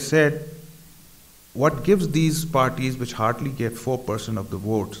 like I said, what gives these parties, which hardly get 4% of the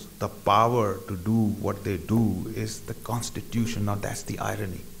votes, the power to do what they do is the Constitution. Now that's the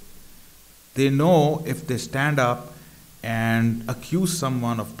irony. They know if they stand up and accuse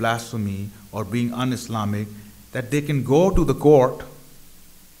someone of blasphemy or being un-Islamic, that they can go to the court,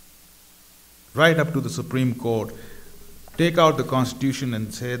 right up to the Supreme Court, take out the Constitution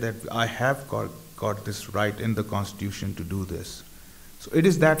and say that I have got this right in the Constitution to do this. So it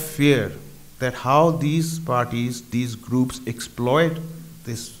is that fear that how these parties, these groups exploit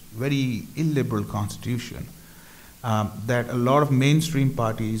this very illiberal Constitution, that a lot of mainstream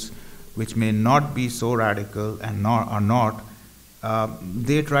parties, which may not be so radical and are not,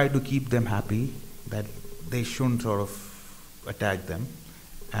 they try to keep them happy, that they shouldn't sort of attack them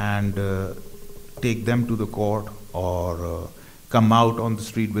and take them to the court or come out on the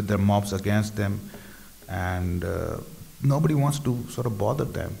street with their mobs against them, and nobody wants to sort of bother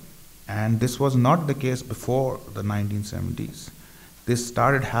them. And this was not the case before the 1970s. This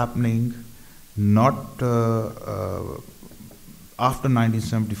started happening not after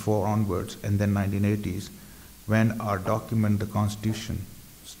 1974 onwards, and then 1980s, when our document, the Constitution,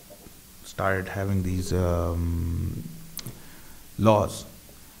 started having these laws.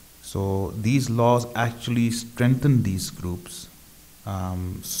 So these laws actually strengthened these groups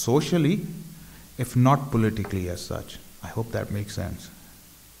socially, if not politically as such. I hope that makes sense.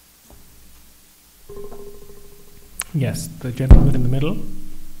 Yes, the gentleman in the middle.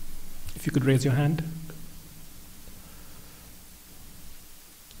 If you could raise your hand.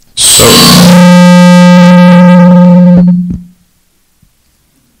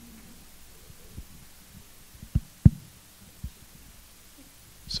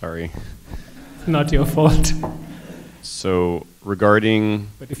 Sorry. Not your fault. So regarding...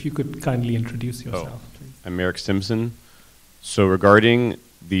 But if you could kindly introduce yourself, please. I'm Eric Simpson. So regarding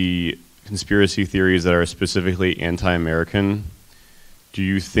the conspiracy theories that are specifically anti-American, do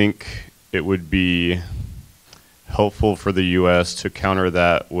you think it would be helpful for the U.S. to counter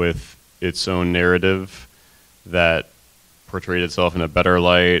that with its own narrative that portrayed itself in a better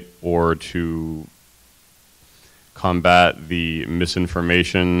light, or to combat the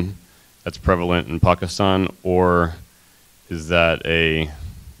misinformation that's prevalent in Pakistan, or is that a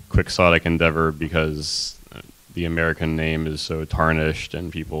quixotic endeavor because the American name is so tarnished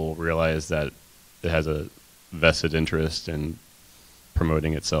and people realize that it has a vested interest in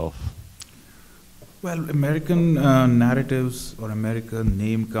promoting itself? Well, American narratives or American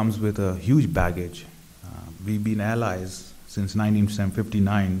name comes with a huge baggage. We've been allies since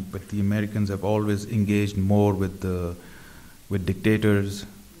 1959, but the Americans have always engaged more with dictators,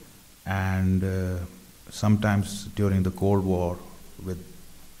 and sometimes during the Cold War with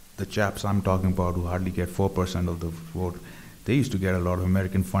the chaps I'm talking about who hardly get 4% of the vote. They used to get a lot of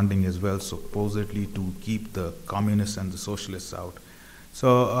American funding as well, supposedly to keep the communists and the socialists out.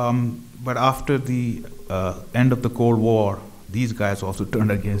 So, but after the end of the Cold War, these guys also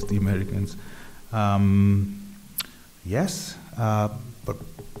turned against the Americans. Yes, but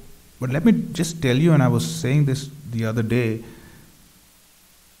let me just tell you, and I was saying this the other day,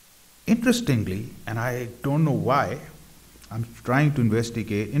 interestingly, and I don't know why, I'm trying to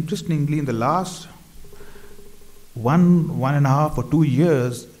investigate, interestingly, in the last one and a half or 2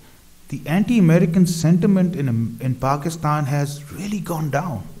 years, the anti-American sentiment in Pakistan has really gone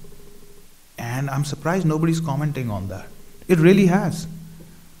down. And I'm surprised nobody's commenting on that. It really has.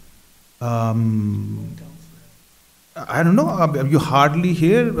 I don't know, you hardly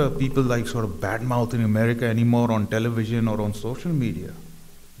hear people like sort of badmouthing America anymore on television or on social media.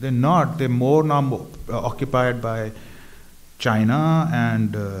 They're not. They're more now occupied by China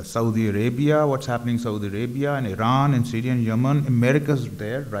and Saudi Arabia, what's happening in Saudi Arabia and Iran and Syria and Yemen. America's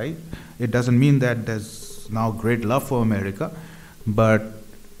there, right? It doesn't mean that there's now great love for America, but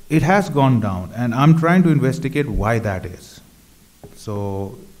it has gone down, and I'm trying to investigate why that is.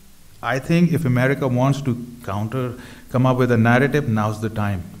 So I think if America wants to come up with a narrative, now's the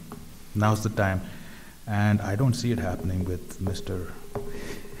time. Now's the time. And I don't see it happening with Mr.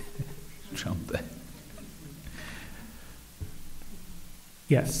 Trump there.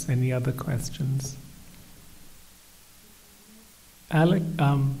 Yes, any other questions? Alec,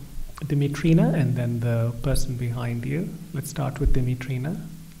 Dimitrina, and then the person behind you. Let's start with Dimitrina.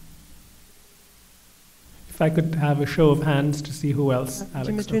 If I could have a show of hands to see who else. Alex,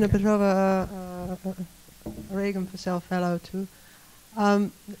 Dimitrina okay. Petrova, Reagan-Fascell fellow too.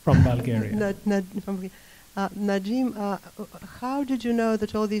 From Bulgaria. Nadeem, how did you know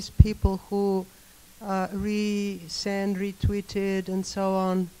that all these people who retweeted, and so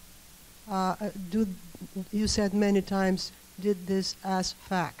on, you said many times, did this as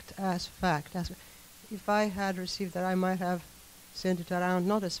fact. If I had received that, I might have sent it around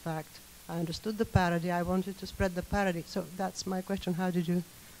not as fact. I understood the parody. I wanted to spread the parody. So that's my question. How did you?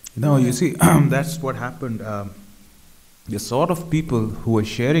 No, you see, that's what happened. The sort of people who are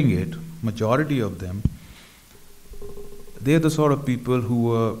sharing it, majority of them, they're the sort of people who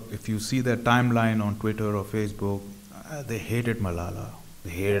were, if you see their timeline on Twitter or Facebook, they hated Malala.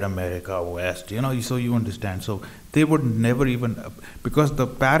 They hated America, West, so you understand. So they would never even, because the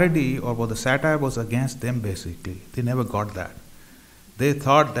parody or the satire was against them basically. They never got that. They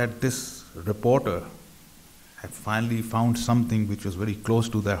thought that this reporter had finally found something which was very close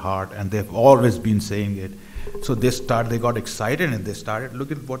to their heart, and they've always been saying it. So they got excited, and they started,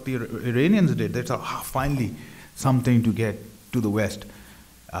 look at what the Iranians did. They thought, finally, something to get to the West.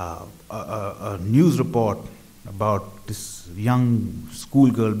 A news report about this young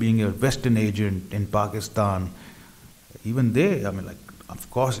schoolgirl being a Western agent in Pakistan. Even they, of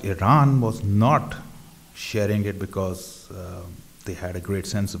course, Iran was not sharing it because they had a great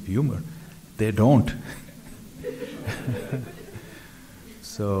sense of humor. They don't.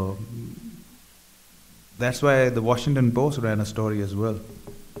 So that's why the Washington Post ran a story as well.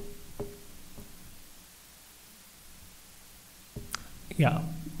 Yeah,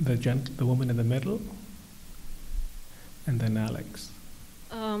 the woman in the middle, and then Alex.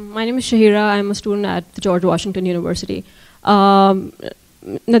 My name is Shahira. I'm a student at the George Washington University.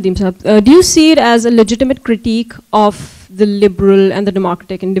 Nadeem Sahab, do you see it as a legitimate critique of the liberal and the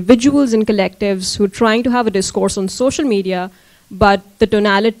democratic individuals and collectives who are trying to have a discourse on social media, but the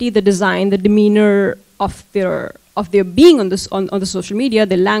tonality, the design, the demeanor of their being on the social media,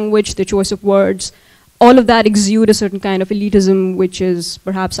 their language, their choice of words, all of that exude a certain kind of elitism which is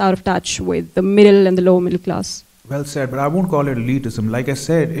perhaps out of touch with the middle and the lower middle class? Well said, but I won't call it elitism. Like I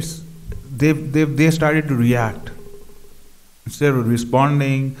said, they started to react. Instead of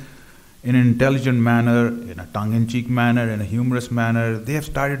responding in an intelligent manner, in a tongue-in-cheek manner, in a humorous manner, they have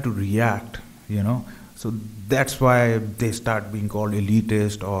started to react, So that's why they start being called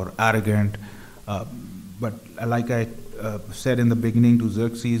elitist or arrogant. But like I said in the beginning to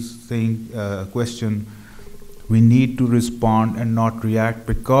Zerxes' question, we need to respond and not react,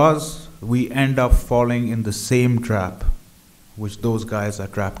 because we end up falling in the same trap which those guys are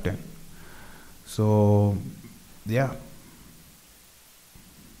trapped in. So, yeah.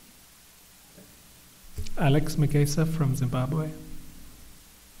 Alex Mekesa from Zimbabwe.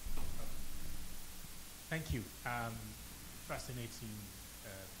 Thank you. Fascinating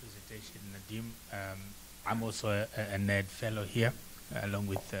presentation, Nadeem. I'm also a NED fellow here, along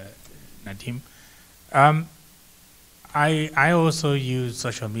with Nadeem. I also use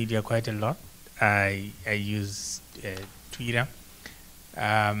social media quite a lot. I use Twitter.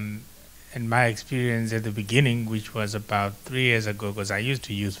 And my experience at the beginning, which was about 3 years ago, because I used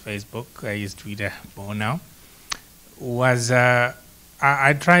to use Facebook, I use Twitter more now, was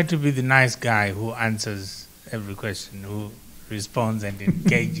I try to be the nice guy who answers every question, who responds and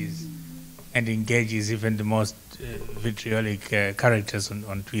engages, and engages even the most vitriolic characters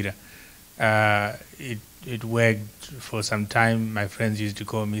on Twitter. It worked for some time. My friends used to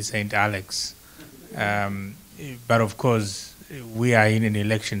call me Saint Alex. But of course, we are in an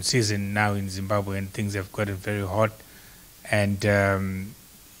election season now in Zimbabwe, and things have gotten very hot. And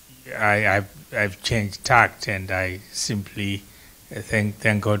I've changed tact, and I simply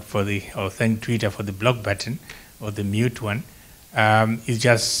thank God for thank Twitter for the block button or the mute one. It's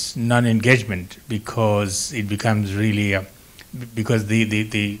just non-engagement, because it becomes really because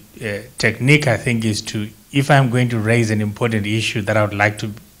the technique, I think, is to, if I'm going to raise an important issue that I would like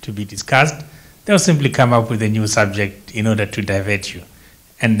to be discussed, they'll simply come up with a new subject in order to divert you,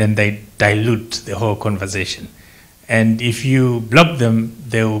 and then they dilute the whole conversation. And if you block them,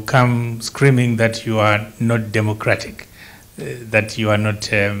 they will come screaming that you are not democratic, that you are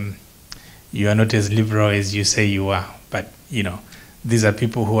not as liberal as you say you are. But these are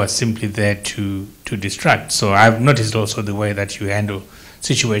people who are simply there to distract. So I've noticed also the way that you handle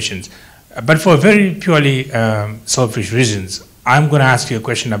situations. But for very purely selfish reasons, I'm going to ask you a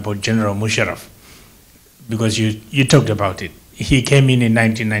question about General Musharraf, because you talked about it. He came in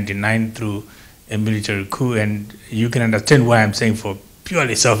 1999 through a military coup, and you can understand why I'm saying for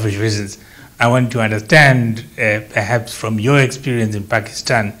purely selfish reasons. I want to understand, perhaps from your experience in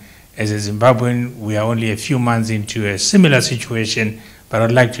Pakistan, as a Zimbabwean, we are only a few months into a similar situation, but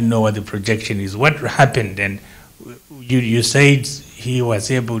I'd like to know what the projection is. What happened? And you said he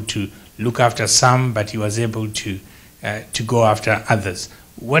was able to look after some, but he was able to go after others.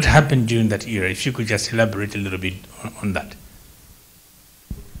 What happened during that era? If you could just elaborate a little bit on that.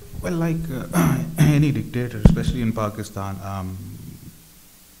 Well, like any dictator, especially in Pakistan,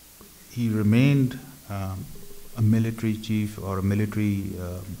 he remained a military chief or a military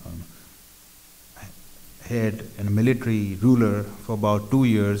head and a military ruler for about 2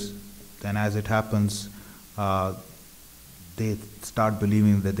 years. Then, as it happens, they start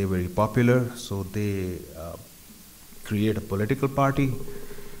believing that they're very popular, so they create a political party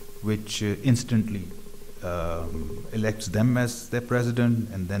which instantly elects them as their president,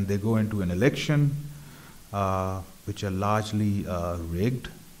 and then they go into an election which are largely rigged,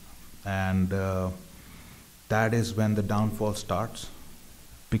 and that is when the downfall starts.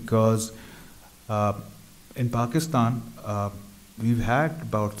 Because in Pakistan, we've had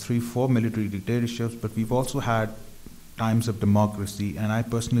about 3-4 military dictatorships, but we've also had times of democracy, and I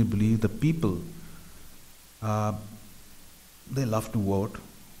personally believe the people, they love to vote.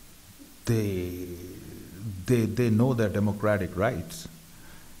 They know their democratic rights,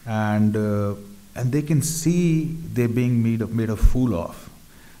 and they can see they're being made a fool of.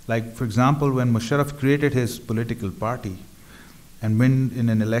 Like, for example, when Musharraf created his political party and went in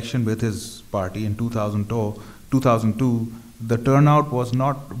an election with his party in 2002, the turnout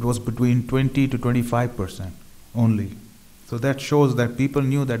was between 20 to 25% only. So that shows that people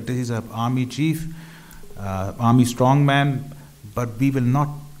knew that this is an army chief, army strongman, but we will not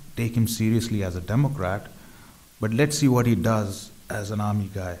take him seriously as a Democrat, but let's see what he does as an army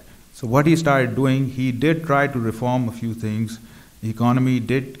guy. So what he started doing, he did try to reform a few things. The economy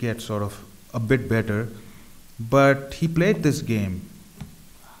did get sort of a bit better, but he played this game.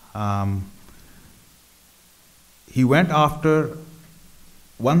 He went after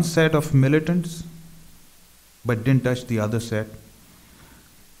one set of militants, but didn't touch the other set,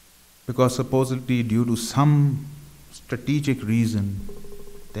 because supposedly due to some strategic reason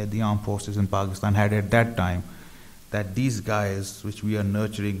that the armed forces in Pakistan had at that time, that these guys, which we are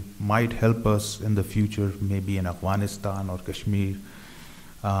nurturing, might help us in the future, maybe in Afghanistan or Kashmir.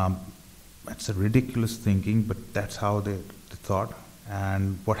 It's a ridiculous thinking, but that's how they thought.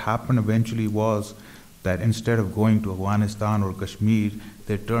 And what happened eventually was that instead of going to Afghanistan or Kashmir,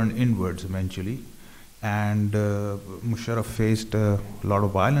 they turned inwards eventually. And Musharraf faced a lot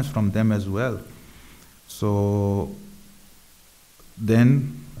of violence from them as well. So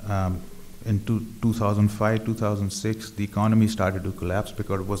then, in 2005, 2006, the economy started to collapse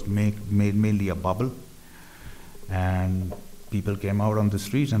because it was made mainly a bubble, and people came out on the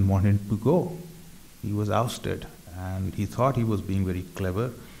streets and wanted to go. He was ousted, and he thought he was being very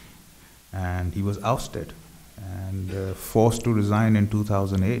clever, and he was ousted and forced to resign in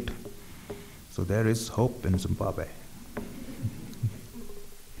 2008. So there is hope in Zimbabwe.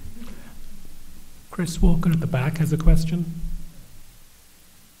 Chris Walker at the back has a question.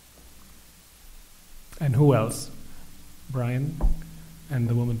 And who else? Brian and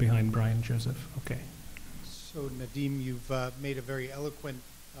the woman behind Brian, Joseph. Okay. So Nadeem, you've made a very eloquent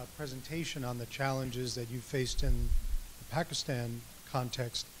presentation on the challenges that you faced in the Pakistan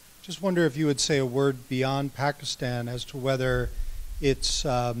context. Just wonder if you would say a word beyond Pakistan as to whether it's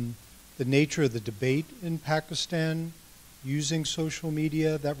the nature of the debate in Pakistan using social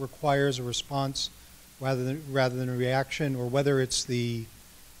media that requires a response rather than a reaction, or whether it's the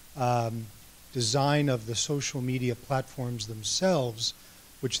design of the social media platforms themselves,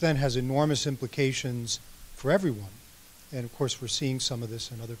 which then has enormous implications for everyone. And of course, we're seeing some of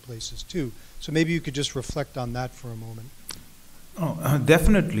this in other places too. So maybe you could just reflect on that for a moment. Oh,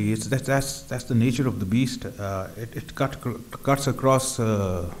 definitely. That's the nature of the beast. It cuts across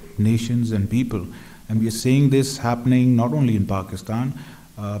nations and people. And we are seeing this happening not only in Pakistan,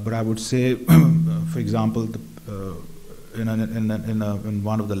 but I would say, for example, in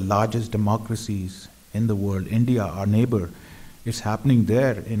one of the largest democracies in the world, India, our neighbor, it's happening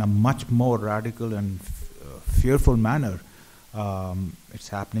there in a much more radical and fearful manner. It's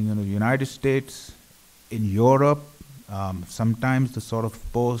happening in the United States, in Europe. Sometimes the sort of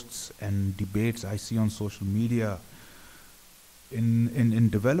posts and debates I see on social media in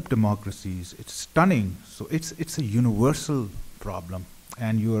developed democracies, it's stunning. So it's a universal problem.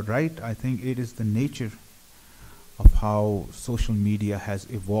 And you are right, I think it is the nature of how social media has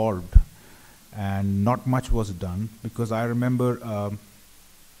evolved. And not much was done, because I remember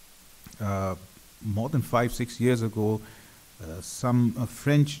more than 5-6 years ago, some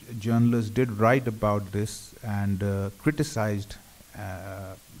French journalists did write about this and criticized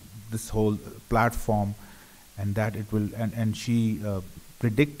this whole platform, and that it will, and she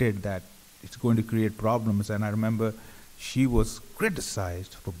predicted that it's going to create problems. And I remember she was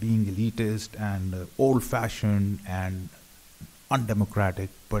criticized for being elitist and old-fashioned and undemocratic,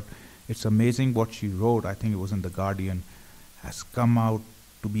 but it's amazing what she wrote, I think it was in The Guardian, has come out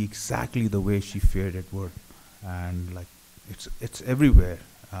to be exactly the way she feared it would. And like, it's everywhere.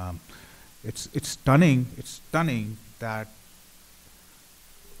 It's stunning that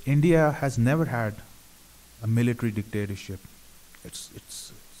India has never had a military dictatorship.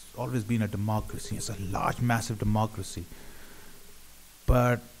 It's always been a democracy. It's a large, massive democracy.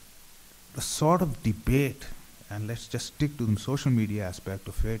 But the sort of debate, and let's just stick to the social media aspect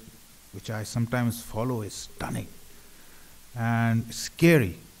of it, which I sometimes follow, is stunning and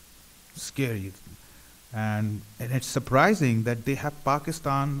scary. And it's surprising that they have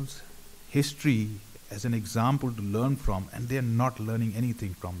Pakistan's history as an example to learn from, and they're not learning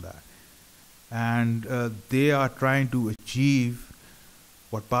anything from that. And they are trying to achieve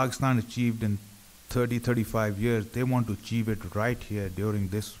what Pakistan achieved in 35 years. They want to achieve it right here during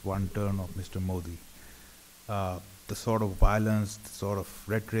this one term of Mr. Modi. The sort of violence, the sort of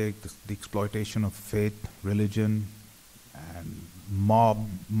rhetoric, the exploitation of faith, religion, and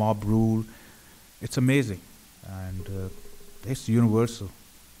mob rule, it's amazing, and it's universal.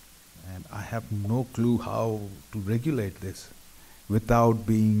 And I have no clue how to regulate this without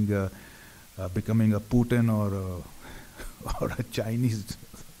being becoming a Putin or a Chinese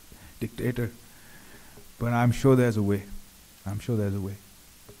dictator. But I'm sure there's a way.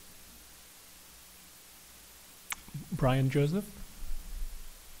 Brian Joseph.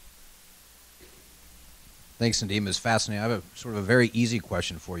 Thanks, Nadeem. It's fascinating. I have a sort of a very easy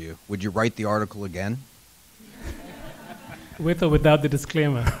question for you. Would you write the article again? With or without the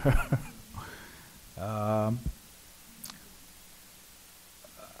disclaimer?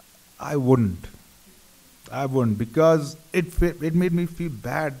 I wouldn't, because it made me feel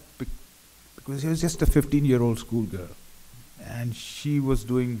bad, because she was just a 15-year-old schoolgirl, and she was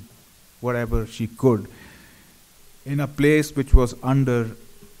doing whatever she could in a place which was under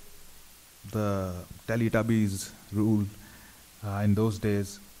the Teletubbies rule in those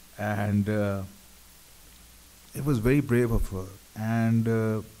days, and it was very brave of her.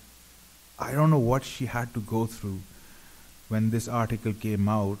 And I don't know what she had to go through when this article came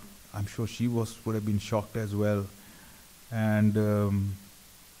out. I'm sure she would have been shocked as well. And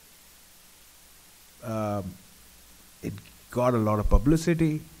it got a lot of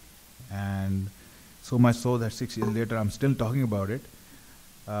publicity, and so much so that 6 years later I'm still talking about it.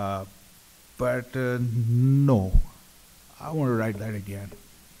 But no, I want to write that again.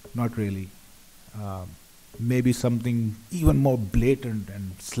 Not really. Maybe something even more blatant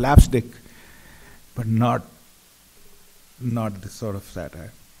and slapstick, but not this sort of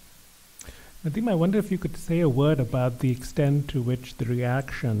satire. Nadeem, I wonder if you could say a word about the extent to which the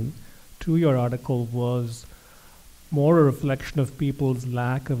reaction to your article was more a reflection of people's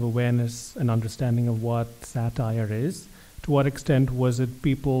lack of awareness and understanding of what satire is. To what extent was it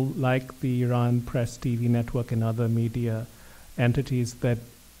people like the Iran Press TV network and other media entities that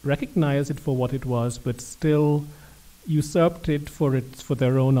recognized it for what it was, but still usurped it for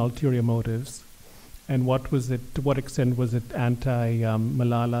their own ulterior motives? And what was it? To what extent was it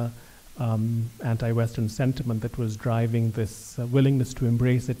anti-Malala, anti-Western sentiment that was driving this willingness to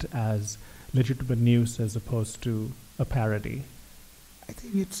embrace it as legitimate news as opposed to a parody? I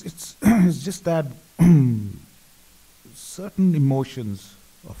think it's it's just that certain emotions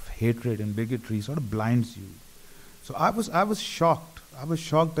of hatred and bigotry sort of blinds you. So I was shocked. I was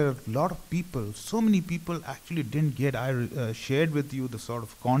shocked that a lot of people, so many people, actually didn't get. I shared with you the sort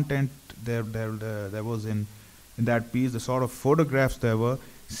of content there was in that piece, the sort of photographs there were.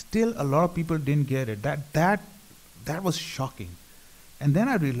 Still, a lot of people didn't get it. That was shocking. And then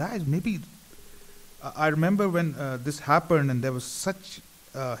I realized maybe. I remember when this happened, and there was such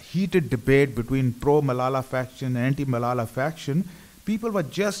heated debate between pro-Malala faction and anti-Malala faction. People were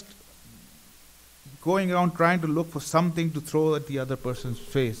just going around trying to look for something to throw at the other person's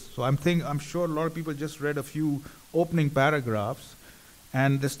face. So I'm sure a lot of people just read a few opening paragraphs,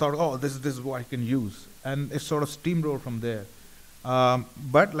 and they thought, oh, this is what I can use, and it sort of steamrolled from there.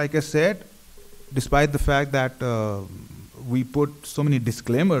 But like I said, despite the fact that we put so many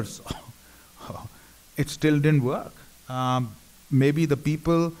disclaimers. It still didn't work. Maybe the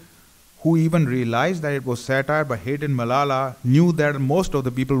people who even realized that it was satire but hated Malala knew that most of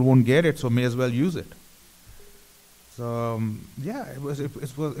the people won't get it, so may as well use it. So yeah, it was a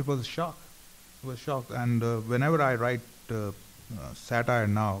shock. It was a shock. And whenever I write satire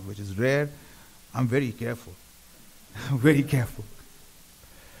now, which is rare, I'm very careful. Very careful.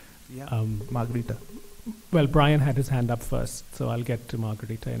 Yeah, Margarita. Well, Brian had his hand up first, so I'll get to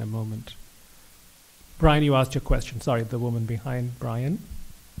Margarita in a moment. Brian, you asked your question. Sorry, the woman behind Brian.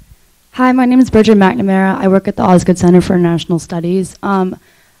 Hi, my name is Bridget McNamara. I work at the Osgood Center for International Studies. I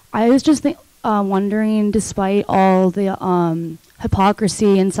was just wondering, despite all the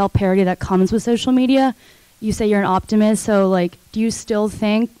hypocrisy and self-parody that comes with social media, you say you're an optimist, so like, do you still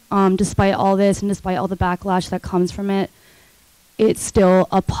think, despite all this and despite all the backlash that comes from it, it's still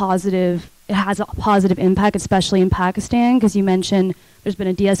a positive, it has a positive impact, especially in Pakistan, because you mentioned there's been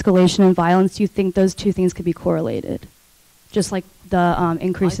a de-escalation in violence. Do you think those two things could be correlated? Just like the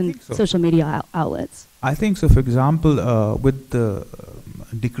increase in social media outlets. I think so. For example, with the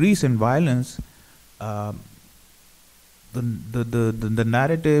decrease in violence, the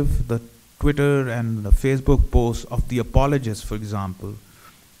narrative, the Twitter and the Facebook posts of the apologists, for example,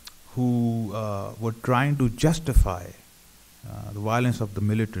 who were trying to justify the violence of the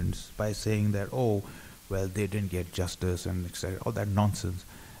militants by saying that, oh, well, they didn't get justice and etc. All that nonsense.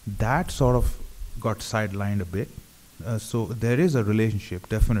 That sort of got sidelined a bit. So there is a relationship,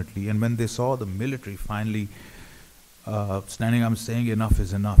 definitely. And when they saw the military finally standing up saying enough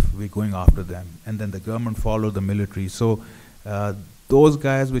is enough, we're going after them. And then the government followed the military. So those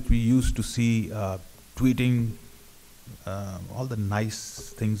guys which we used to see tweeting all the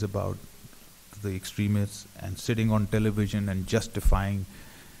nice things about the extremists and sitting on television and justifying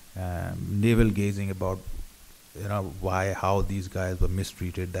navel gazing about how these guys were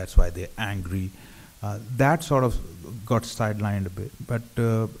mistreated, that's why they're angry. That sort of got sidelined a bit, but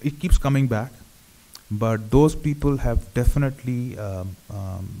it keeps coming back. But those people have definitely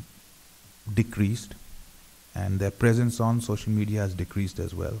decreased, and their presence on social media has decreased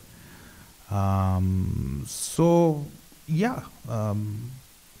as well. So yeah,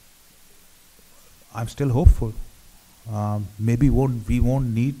 I'm still hopeful. Maybe we won't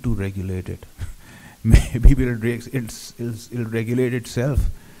need to regulate it. Maybe it'll regulate itself.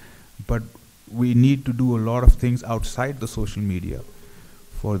 But we need to do a lot of things outside the social media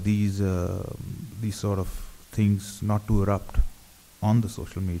for these sort of things not to erupt on the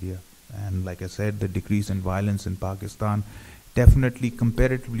social media. And like I said, the decrease in violence in Pakistan, definitely,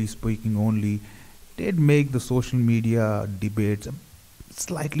 comparatively speaking only, did make the social media debates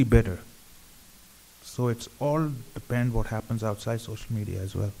slightly better. So it's all depend what happens outside social media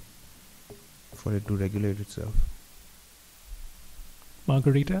as well for it to regulate itself.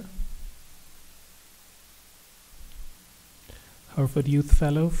 Margarita? Harvard Youth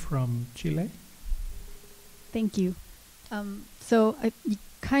Fellow from Chile. Thank you. So you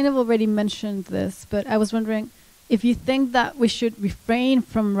kind of already mentioned this, but I was wondering if you think that we should refrain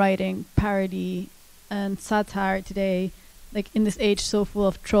from writing parody and satire today, like in this age so full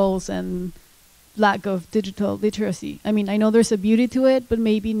of trolls and lack of digital literacy. I mean, I know there's a beauty to it, but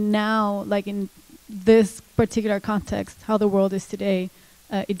maybe now, like in this particular context, how the world is today,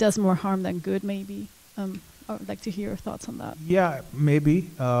 it does more harm than good, maybe. I would like to hear your thoughts on that. Yeah, maybe,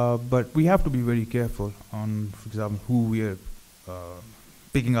 but we have to be very careful on, for example, who we are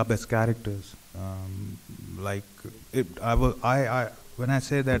picking up as characters. When I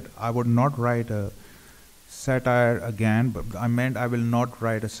say that I would not write a satire again, but I meant I will not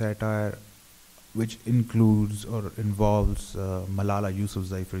write a satire which includes or involves Malala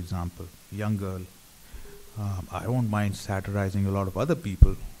Yousafzai, for example, young girl. I won't mind satirizing a lot of other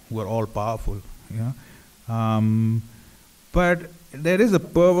people who are all powerful, you know. But there is a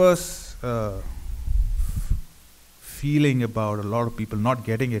perverse feeling about a lot of people not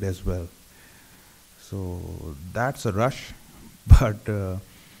getting it as well. So that's a rush, but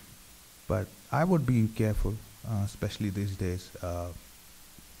I would be careful, especially these days.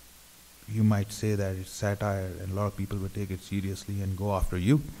 You might say that it's satire, and a lot of people will take it seriously and go after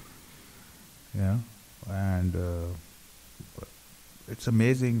you. Yeah, and it's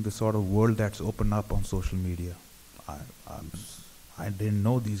amazing the sort of world that's opened up on social media. I didn't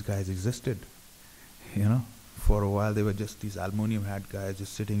know these guys existed. You know, for a while they were just these aluminum hat guys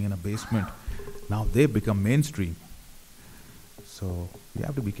just sitting in a basement. Now they've become mainstream. So you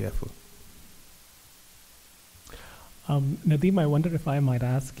have to be careful. Nadeem, I wonder if I might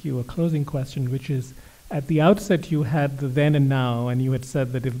ask you a closing question, which is, at the outset you had the then and now, and you had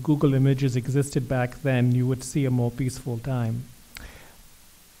said that if Google Images existed back then, you would see a more peaceful time.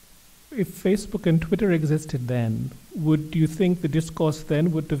 If Facebook and Twitter existed then, would you think the discourse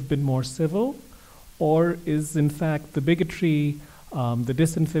then would have been more civil? Or is, in fact, the bigotry, the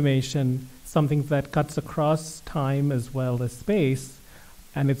disinformation, something that cuts across time as well as space,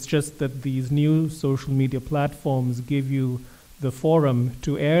 and it's just that these new social media platforms give you the forum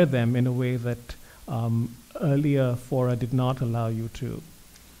to air them in a way that earlier fora did not allow you to?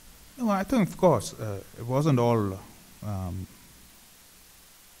 No, I think, of course, it wasn't all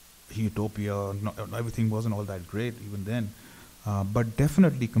utopia. Everything wasn't all that great even then. But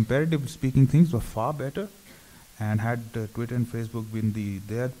definitely, comparatively speaking, things were far better. And had Twitter and Facebook been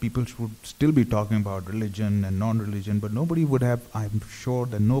there, people would still be talking about religion and non-religion, but nobody would have, I'm sure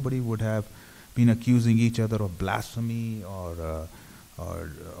that nobody would have been accusing each other of blasphemy or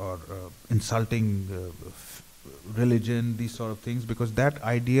insulting religion, these sort of things, because that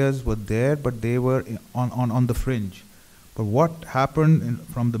ideas were there, but they were on the fringe. But what happened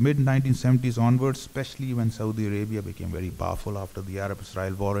from the mid-1970s onwards, especially when Saudi Arabia became very powerful after the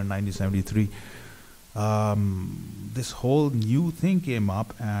Arab-Israel war in 1973, this whole new thing came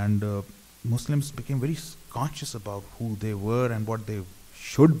up, and Muslims became very conscious about who they were and what they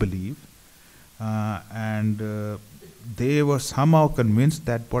should believe, and they were somehow convinced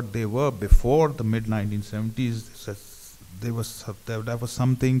that what they were before the mid-1970s, that was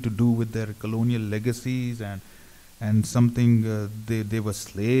something to do with their colonial legacies and something they were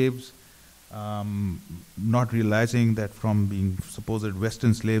slaves, not realizing that from being supposed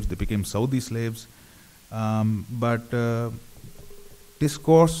Western slaves they became Saudi slaves. But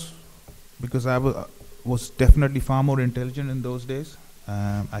discourse, because I was definitely far more intelligent in those days,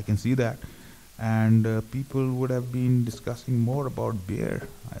 I can see that, and people would have been discussing more about beer,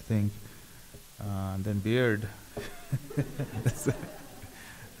 I think, than beard.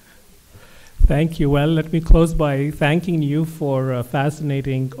 Thank you. Well, let me close by thanking you for a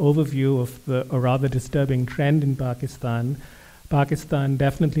fascinating overview of a rather disturbing trend in Pakistan. Pakistan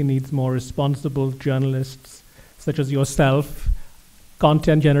definitely needs more responsible journalists such as yourself,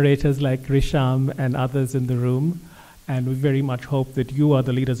 content generators like Risham and others in the room, and we very much hope that you are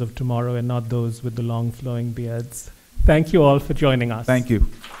the leaders of tomorrow and not those with the long flowing beards. Thank you all for joining us. Thank you.